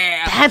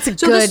 Yeah, That's a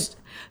so good.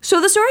 So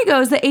the story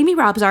goes that Amy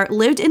Robsart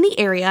lived in the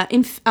area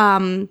in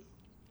the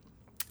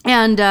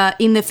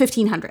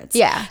 1500s.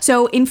 Yeah.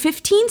 So in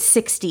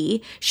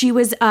 1560, she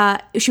was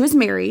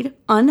married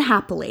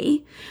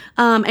unhappily,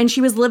 and she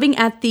was living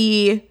at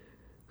the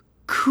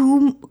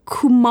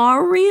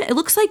Kumari. It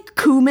looks like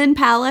Cumin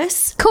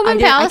Palace. Cumin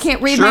I Palace?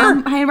 can't read Sure.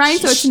 my handwriting,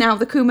 so it's now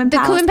the Cumin The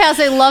Palace. Cumin Palace,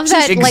 I love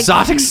that. like,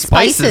 exotic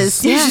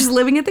spices. Yeah, Yeah. she's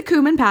living at the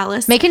Cumin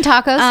Palace. Making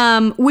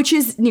tacos. Which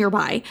is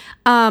nearby.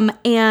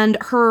 And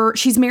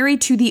she's married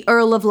to the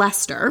Earl of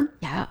Leicester.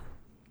 Yeah.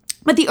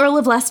 But the Earl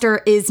of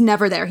Leicester is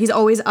never there. He's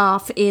always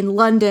off in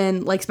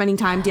London, like spending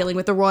time dealing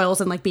with the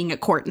royals and like being at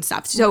court and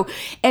stuff. So,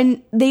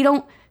 and they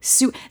don't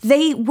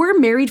they were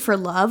married for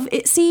love,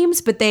 it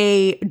seems, but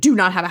they do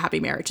not have a happy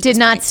marriage. at Did this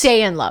not point.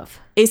 stay in love.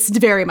 It's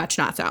very much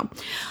not so.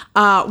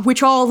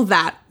 Which all of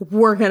that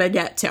we're gonna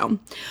get to.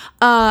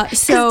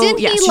 So Didn't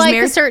yeah, he she's like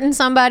married. a certain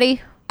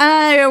somebody?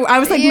 I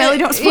was like, Yeah, Melly,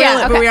 don't spoil yeah,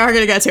 it, but okay. we are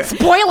gonna get to it.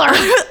 Spoiler.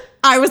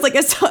 I was like,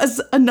 as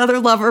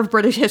another lover of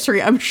British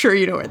history, I'm sure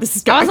you know where this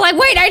is going. I was like,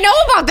 wait, I know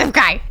about this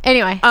guy.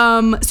 Anyway.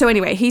 So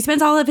anyway, he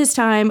spends all of his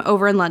time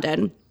over in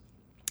London.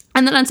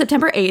 And then on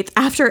September 8th,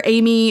 after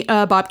Amy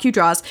Bob Q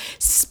Draws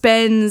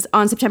spends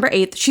on September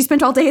 8th, she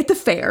spent all day at the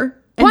fair.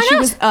 And Why she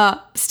not?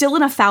 was still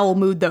in a foul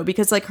mood though,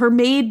 because like her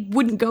maid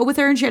wouldn't go with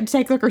her and she had to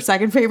take like her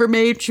second favorite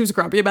maid. She was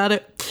grumpy about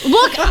it.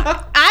 Look,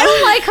 I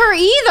don't like her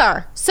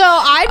either. So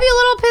I'd be a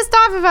little pissed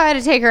off if I had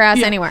to take her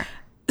ass anywhere.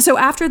 So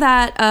after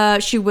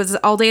that, she was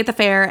all day at the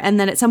fair, and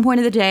then at some point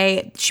of the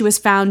day, she was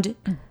found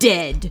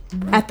dead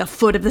at the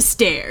foot of the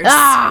stairs.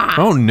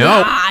 Oh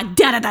no.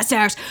 Dead at the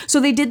stairs. So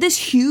they did this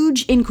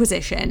huge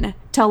inquisition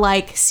to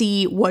like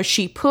see, was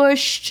she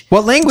pushed?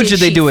 What language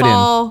did they she do it in?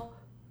 fall?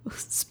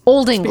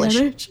 Old English.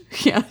 Spanish?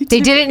 Yeah,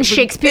 They did it in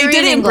Shakespearean They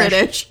did it in English.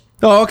 British.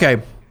 Oh,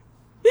 okay.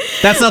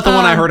 That's not the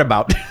one I heard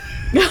about.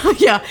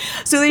 Yeah,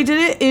 so they did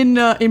it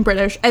in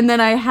British, and then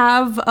I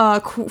have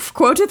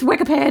quoted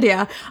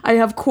Wikipedia. I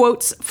have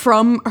quotes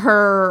from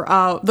her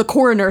the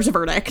coroner's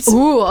verdict.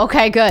 Ooh,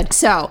 okay, good.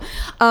 So,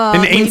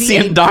 An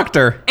ancient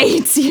doctor.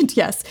 Ancient,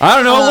 yes. I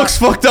don't know. It looks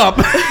fucked up.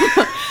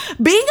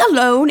 Being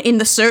alone in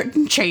the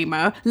certain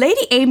chamber,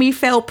 Lady Amy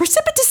fell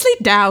precipitously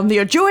down the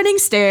adjoining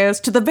stairs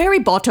to the very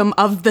bottom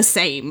of the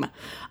same.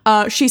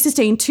 She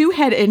sustained 2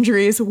 head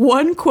injuries,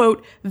 one,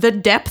 quote, the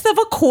depth of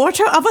a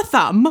quarter of a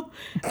thumb,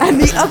 and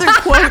the other,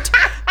 quote,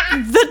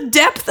 the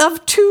depth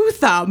of 2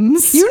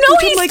 thumbs. You know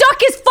Which he I'm like, stuck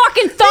his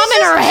fucking thumb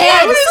in her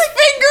head. His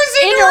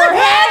fingers in her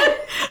head.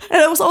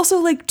 And it was also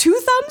like 2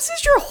 thumbs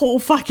is your whole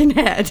fucking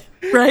head,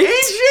 right?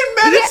 Ancient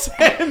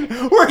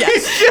medicine, where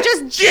he's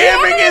just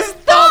jamming his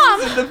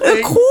thumbs in the A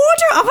thing.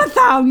 quarter of a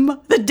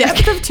thumb, the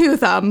depth of 2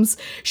 thumbs.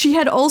 She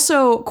had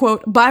also,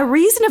 quote, by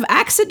reason of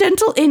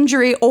accidental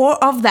injury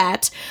or of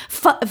that,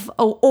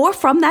 or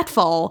from that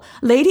fall,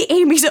 Lady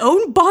Amy's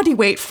own body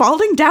weight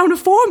falling down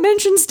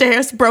aforementioned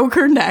stairs broke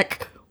her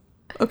neck.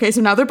 Okay,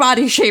 so now they're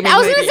body shaming. I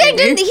was Lady going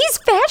to say, Amy. he's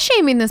fat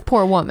shaming this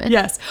poor woman.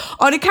 Yes.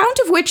 On account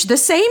of which the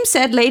same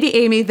said Lady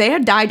Amy there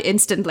died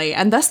instantly,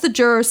 and thus the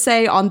jurors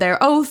say on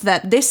their oath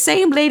that this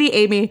same Lady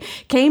Amy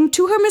came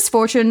to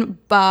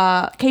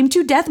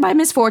death by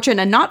misfortune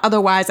and not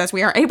otherwise, as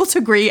we are able to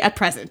agree at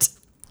present.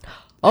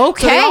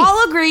 Okay. So they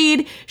all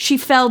agreed she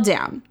fell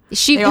down.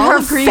 They all her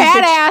agreed fat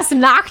that ass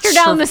knocked her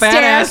down Her the fat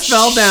stairs. ass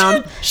fell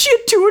down. She had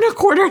 2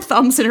 1/4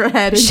 thumbs in her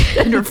head,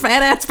 and her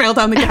fat ass fell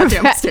down the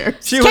goddamn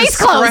stairs. Case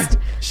closed.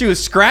 She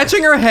was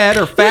scratching her head,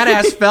 her fat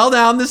ass fell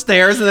down the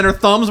stairs, and then her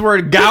thumbs were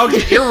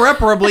gouged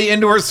irreparably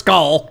into her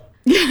skull.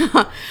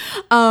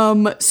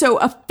 So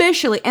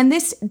officially, and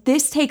this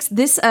takes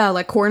this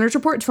like coroner's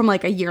report from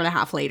like a year and a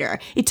half later.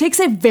 It takes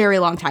a very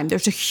long time.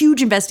 There's a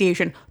huge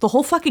investigation. The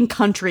whole fucking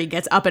country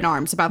gets up in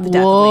arms about the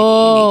death of Lady Amy.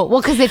 Whoa.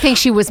 Well, because they think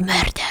she was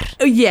murdered.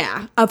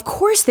 Yeah, of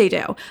course they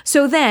do.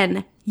 So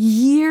then,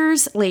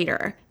 years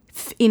later,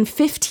 in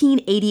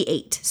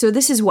 1588, so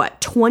this is what,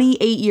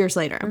 28 years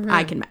later,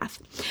 I can math.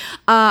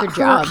 Her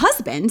job.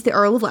 husband, the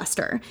Earl of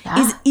Leicester,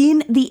 is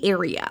in the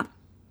area.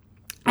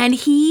 And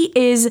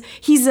he's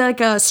like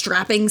a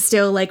strapping,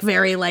 still like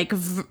very like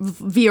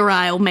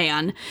virile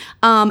man.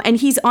 And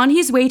he's on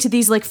his way to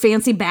these like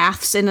fancy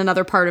baths in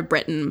another part of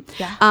Britain.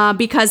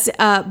 Because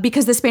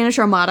the Spanish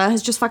Armada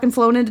has just fucking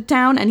flown into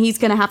town, and he's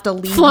gonna have to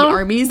lead the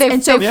armies. They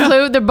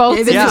flew their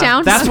boats into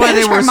town. That's why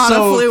they were Spanish Armada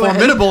so flew in.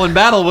 formidable in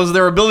battle, was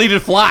their ability to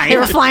fly. They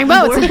were flying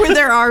boats. Were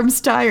their arms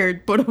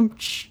tired? But Now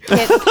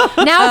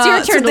it's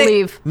your turn to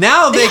leave.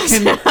 Now they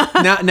can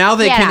now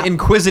they Get can out.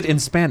 inquisit in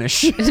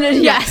Spanish.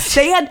 Yes.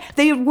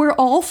 they they were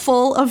all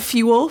full of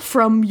fuel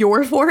from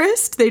your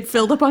forest. They'd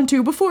filled up on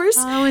 2x4s.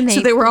 Oh, and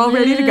so they were all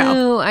ready to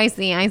go. Oh, I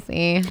see.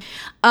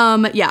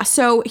 Yeah,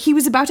 so he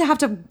was about to have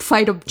to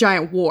fight a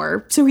giant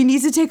war. So he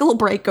needs to take a little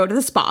break, go to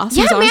the spa. So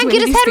Yeah, he's on his man, way get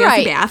to his these head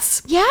fancy right.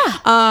 baths.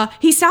 Yeah.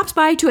 He stops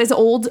by to his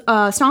old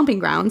stomping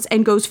grounds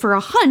and goes for a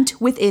hunt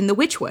within the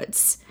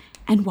Witchwoods.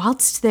 And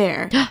whilst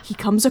there, he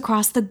comes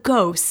across the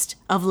ghost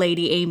of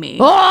Lady Amy.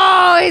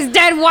 Oh, his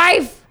dead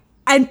wife.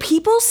 And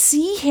people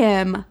see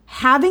him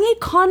having a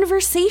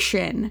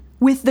conversation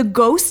with the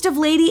ghost of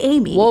Lady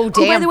Amy. Whoa, Who,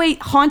 by damn. the way,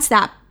 haunts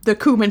the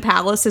Cumin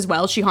Palace as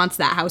well. She haunts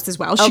that house as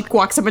well. She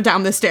walks up and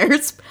down the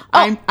stairs.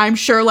 I'm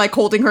sure, like,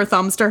 holding her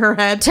thumbs to her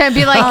head. To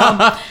be like,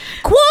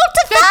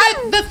 quarter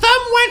thumb. The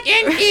thumb went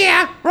in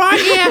here,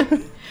 right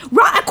here.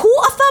 Right, a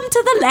quarter thumb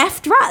to the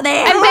left, right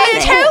there. And right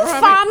then there. 2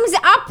 thumbs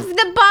up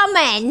the bum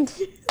end.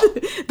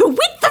 The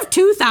width of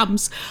 2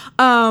 thumbs.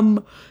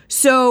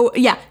 So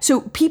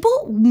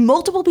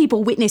multiple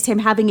people witness him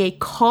having a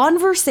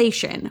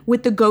conversation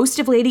with the ghost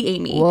of Lady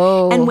Amy.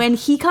 Whoa. And when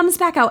he comes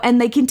back out, and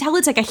they can tell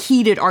it's like a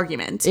heated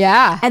argument.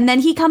 Yeah. And then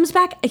he comes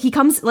back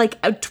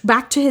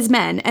back to his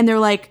men, and they're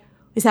like,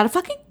 is that a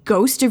fucking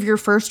ghost of your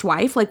first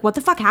wife? Like, what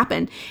the fuck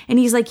happened? And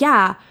he's like,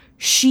 yeah,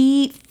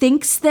 she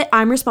thinks that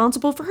I'm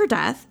responsible for her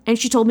death, and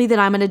she told me that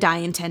I'm gonna die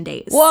in 10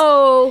 days.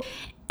 Whoa.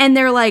 And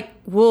they're like,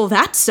 well,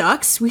 that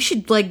sucks. We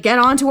should like get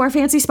on to our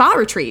fancy spa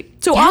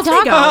retreat. So off they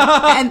dog.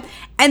 go.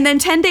 And then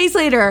 10 days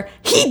later,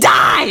 he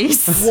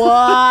dies.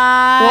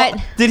 What?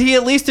 Did he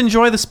at least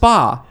enjoy the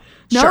spa?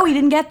 No, he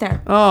didn't get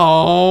there.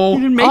 Oh.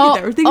 He didn't make Oh,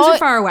 it there. Things oh. are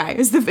far away.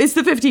 It's the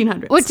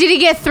 1500s. What, did he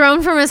get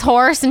thrown from his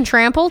horse and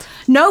trampled?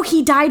 No,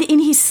 he died in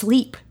his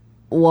sleep.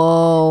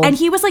 Whoa. And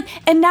he was like,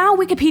 and now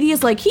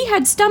Wikipedia's like, he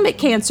had stomach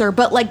cancer,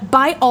 but like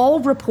by all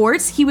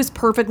reports, he was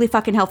perfectly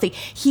fucking healthy.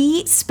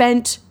 He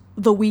spent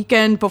the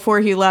weekend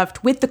before he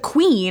left with the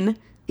Queen.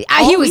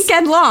 He was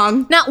weekend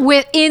long. not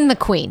within the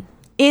Queen.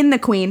 In the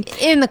Queen.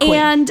 In the Queen.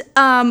 And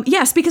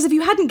yes, because if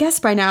you hadn't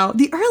guessed by now,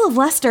 the Earl of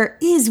Leicester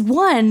is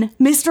one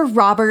Mr.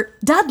 Robert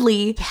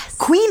Dudley,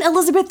 Queen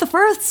Elizabeth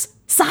I's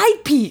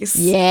side piece.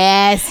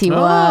 Yes, he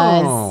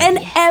was. Oh. And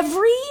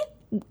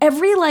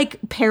every like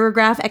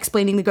paragraph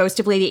explaining the ghost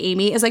of Lady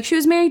Amy is like she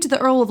was married to the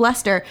Earl of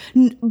Leicester,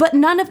 but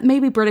none of,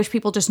 maybe British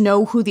people just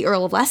know who the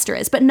Earl of Leicester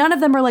is, but none of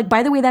them are like,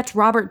 by the way, that's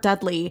Robert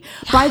Dudley.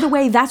 By the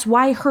way, that's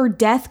why her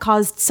death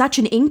caused such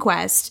an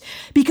inquest,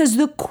 because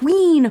the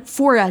Queen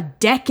for a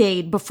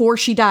decade before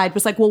she died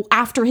was like, well,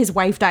 after his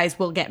wife dies,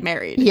 we'll get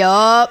married.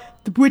 Yup.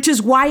 Which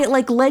is why it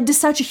like led to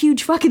such a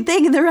huge fucking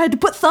thing, and they had to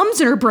put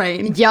thumbs in her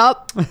brain.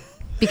 Yup.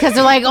 Because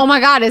they're like, oh my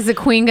God, is the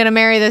Queen gonna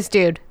marry this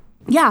dude?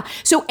 Yeah.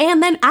 So,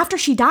 and then after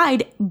she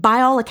died, by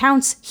all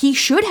accounts, he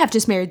should have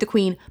just married the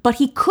Queen, but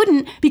he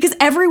couldn't because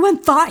everyone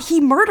thought he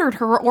murdered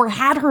her or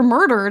had her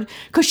murdered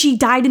because she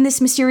died in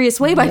this mysterious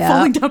way by Yep.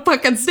 falling down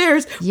fucking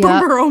stairs Yep. from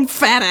her own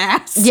fat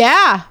ass.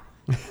 Yeah.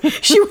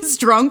 She was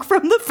drunk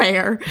from the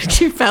fair.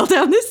 She fell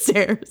down the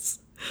stairs.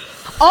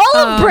 All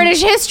of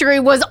British history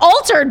was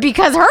altered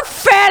because her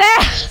fat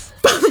ass.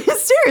 The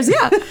stairs,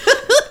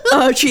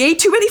 yeah. She ate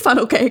too many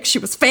funnel cakes. She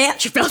was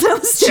fat. She fell down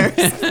the stairs.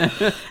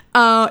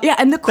 Yeah,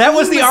 and the Queen That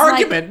was the like-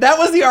 argument. That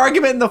was the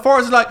argument in the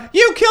forest. Like,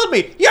 you killed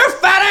me. Your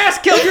fat ass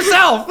killed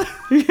yourself.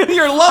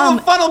 Your love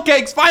of funnel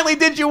cakes finally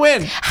did you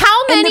in.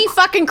 How many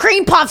fucking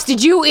cream puffs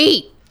did you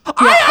eat?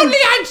 I only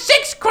had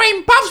 6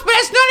 cream puffs, but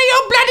that's none of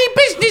your bloody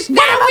business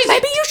now, Mama, is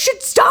maybe it? you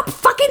should stop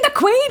fucking the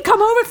Queen.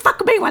 Come over and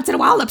fuck me once in a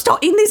while. I'm still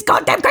eating these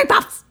goddamn cream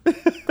puffs. No,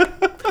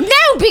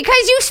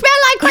 because you smell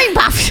like cream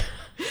puffs.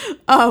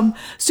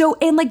 So,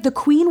 and like the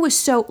Queen was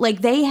so, like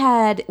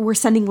were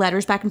sending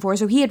letters back and forth.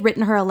 So he had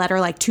written her a letter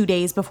like 2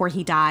 days before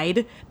he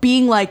died,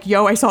 being like,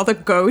 yo, I saw the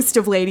ghost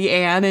of Lady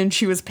Anne and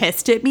she was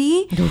pissed at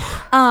me.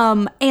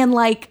 And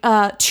like,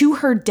 to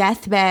her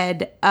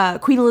deathbed,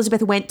 Queen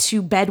Elizabeth went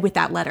to bed with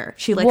that letter.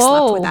 She like slept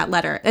Whoa. with that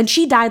letter, and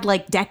she died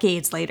like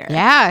decades later.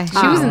 Yeah,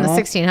 she was in the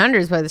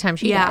 1600s by the time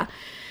she Yeah.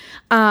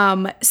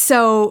 died.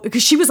 So,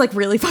 because she was like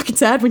really fucking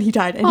sad when he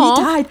died, and Aw.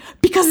 he died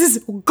because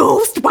his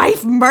ghost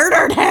wife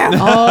murdered him.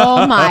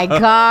 Oh my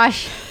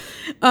gosh.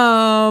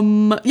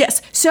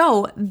 Yes.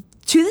 So,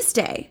 to this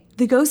day,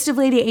 the ghost of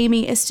Lady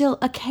Amy is still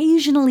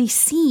occasionally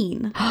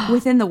seen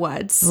within the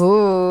woods.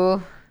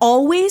 Ooh.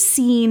 Always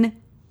seen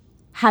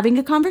having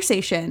a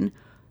conversation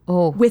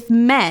with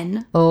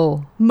men.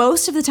 Oh.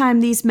 Most of the time,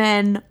 these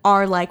men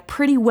are like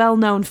pretty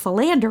well-known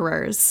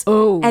philanderers.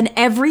 Oh. And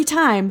every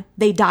time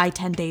they die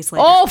 10 days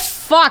later. Oh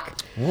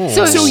fuck.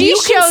 So she you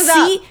can shows up.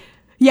 see,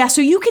 yeah, so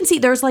you can see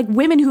there's like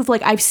women who've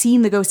like, I've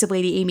seen the ghost of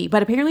Lady Amy,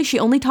 but apparently she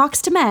only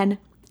talks to men.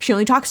 She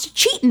only talks to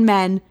cheating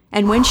men.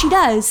 And when she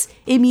does,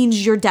 it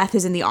means your death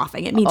is in the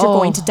offing. It means you're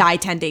going to die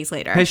 10 days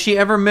later. Has she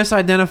ever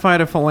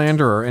misidentified a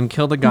philanderer and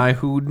killed a guy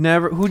who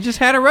just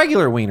had a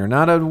regular wiener,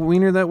 not a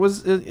wiener that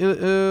was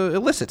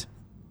illicit?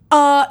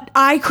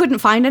 I couldn't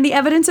find any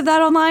evidence of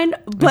that online,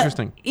 but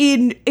Interesting.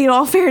 in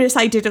all fairness,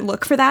 I didn't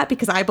look for that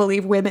because I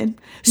believe women.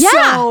 Yeah.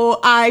 So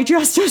I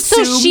just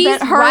assumed she's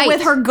that her, right.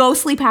 with her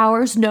ghostly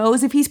powers,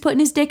 knows if he's putting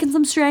his dick in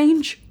some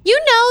strange. You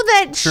know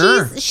that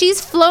Sure. she's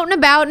floating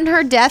about in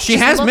her death. She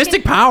just has looking-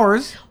 mystic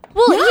powers.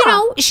 Well, Yeah. you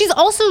know, she's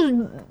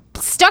also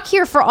stuck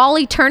here for all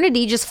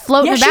eternity, just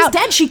floating Yeah,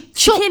 about. she's dead.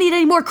 She can't eat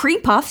any more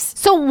cream puffs.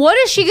 So what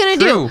is she gonna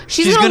True. do?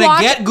 She's gonna gonna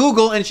watch- get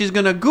Google and she's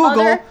gonna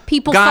Google Other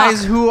people guys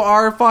fuck. who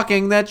are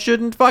fucking that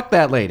shouldn't fuck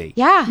that lady.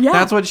 Yeah. Yeah.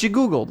 That's what she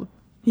Googled.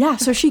 Yeah,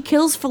 so she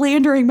kills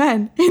philandering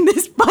men in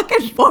this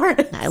fucking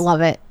forest. I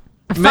love it.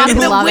 I Men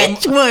fucking who- love it.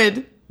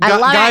 Witchwood. I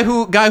love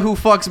it. Guy who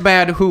fucks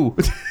bad who.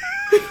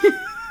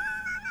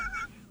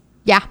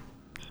 Yeah.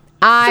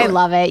 I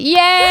love it.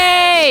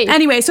 Yay!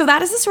 Anyway, so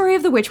that is the story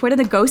of the Witchwood and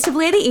the ghost of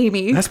Lady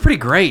Amy. That's pretty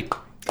great.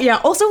 Yeah,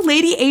 also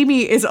Lady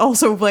Amy is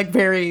also like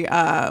very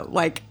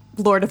like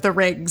Lord of the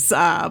Rings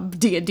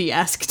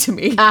D&D-esque to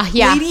me.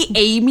 Yeah. Lady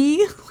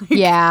Amy.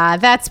 Yeah,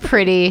 that's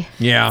pretty.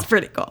 Yeah. It's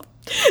pretty cool.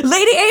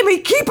 Lady Amy,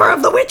 keeper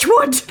of the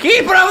Witchwood.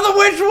 Keeper of the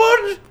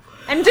Witchwood.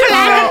 And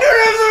Defender of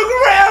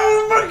the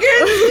realm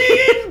against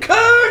the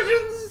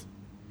incursions.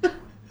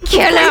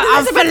 killer of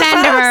Elizabeth the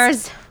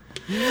philanderers.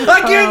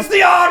 Against the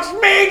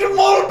Archmage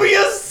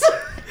Mobius.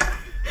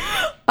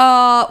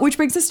 Which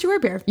brings us to our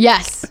beer.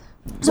 Yes.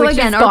 So Which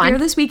again, is our gone. beer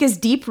this week is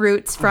Deep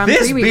Roots from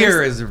This Three Weavers.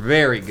 beer is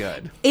very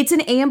good. It's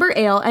an amber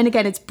ale, and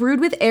again, it's brewed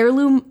with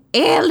heirloom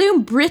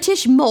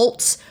British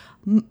malts.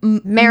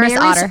 Maris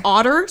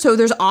Otter. So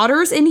there's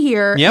otters in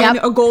here Yep. and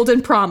a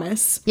golden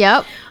promise.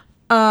 Yep.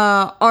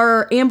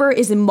 Our amber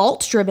is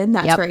malt driven.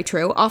 That's Yep. very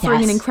true.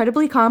 Offering Yes. an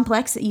incredibly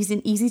complex,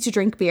 easy to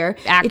drink beer.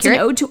 It's an Accurate.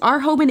 ode to our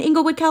home in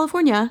Inglewood,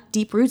 California.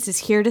 Deep Roots is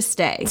here to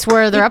stay. It's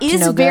where they're up to It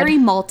is no good. very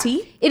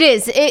malty. It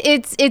is.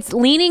 It's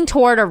leaning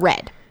toward a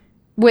red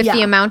with the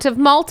Yeah. amount of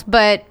malt,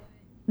 but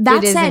That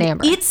it is said, an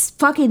amber. it's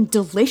fucking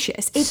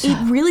delicious. It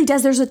really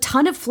does. There's a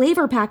ton of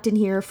flavor packed in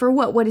here for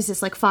what is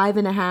this, like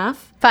 5.5?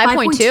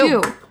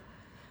 5.2.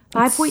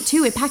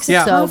 5.2. It packs a Yeah,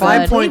 ton So of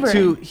good. flavor.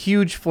 5.2,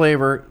 huge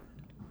flavor.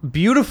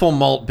 Beautiful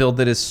malt build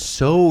that is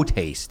so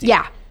tasty.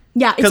 yeah.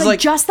 Yeah, it's 'Cause, like like-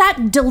 just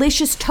that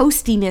delicious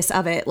toastiness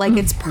of it. Like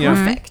it's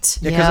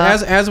perfect.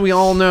 Because Yeah. as we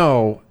all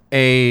know,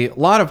 a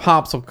lot of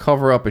hops will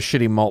cover up a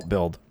shitty malt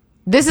build.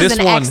 This is This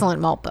an one-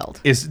 excellent malt build.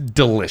 It's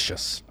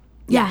delicious.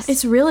 Yeah,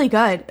 it's really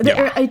good.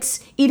 Yeah.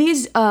 It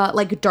is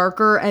like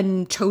darker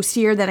and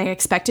toastier than I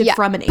expected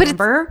from an but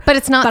amber. but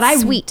it's not I-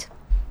 sweet.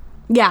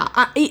 Yeah,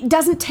 it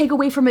doesn't take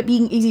away from it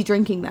being easy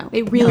drinking though.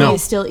 It really No.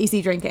 is still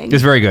easy drinking.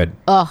 It's very good.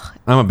 Ugh.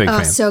 I'm a big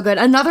fan. So good.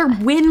 Another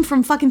win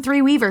from fucking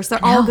Three Weavers.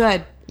 They're all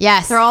good.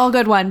 Yes. They're all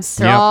good ones.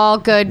 They're Yep. all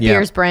good Yep.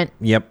 beers, Brent.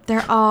 Yep.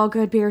 They're all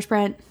good beers,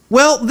 Brent.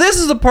 Well, this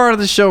is the part of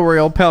the show where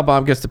old pal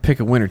Bob gets to pick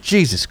a winner.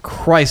 Jesus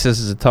Christ, this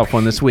is a tough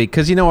one this week.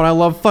 Because you know what? I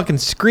love fucking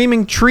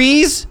screaming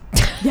trees.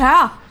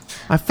 Yeah.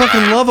 I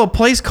fucking love a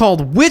place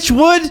called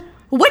Witchwood.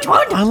 Which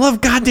one? I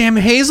love goddamn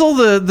Hazel,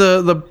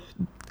 the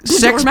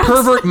sex dormouse.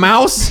 pervert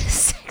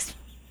mouse.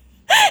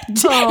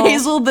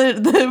 Hazel,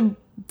 the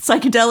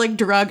psychedelic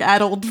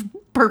drug-addled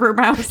pervert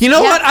mouse. You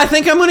know what? I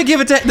think I'm going to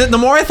give it to... The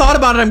more I thought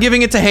about it, I'm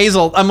giving it to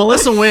Hazel.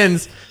 Melissa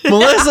wins.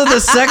 Melissa, the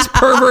sex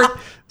pervert,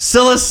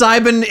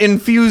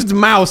 psilocybin-infused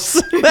mouse.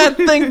 That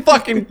thing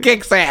fucking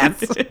kicks ass.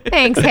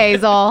 Thanks,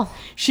 Hazel.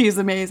 She's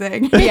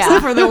amazing. Yeah.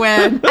 For the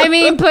win. I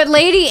mean, but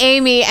Lady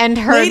Amy and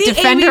her Lady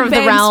Defender Amy of the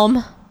bangs-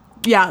 Realm.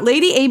 Yeah,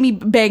 Lady Amy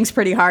bangs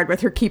pretty hard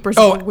with her Keepers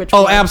Oh, of the Witchwood.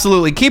 oh,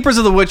 absolutely. Keepers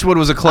of the Witchwood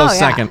was a close Oh, yeah.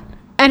 second.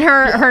 And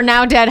her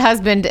now dead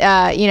husband,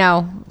 you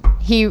know,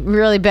 he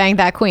really banged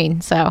that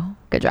queen. So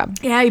good job.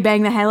 Yeah, you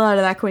banged the hell out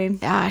of that queen.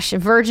 Gosh, a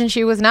virgin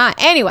she was not.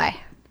 Anyway.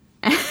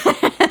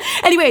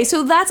 Anyway,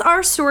 so that's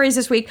our stories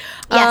this week.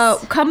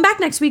 Yes. Come back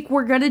next week.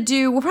 We'll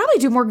probably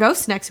do more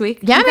ghosts next week.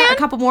 Yeah, We've got man. a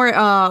couple more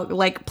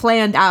like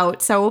planned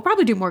out, so we'll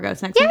probably do more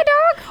ghosts next week.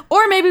 dog.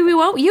 Or maybe we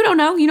won't. You don't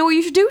know. You know what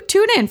you should do?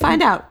 Tune in,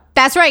 find out.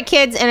 That's right,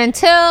 kids. And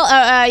until,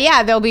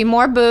 there'll be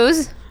more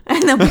booze.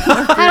 And then we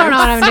I don't know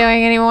what I'm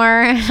doing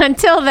anymore.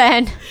 Until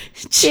then,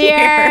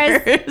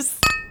 cheers. cheers.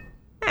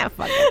 Ah,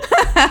 fuck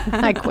it.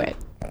 I quit.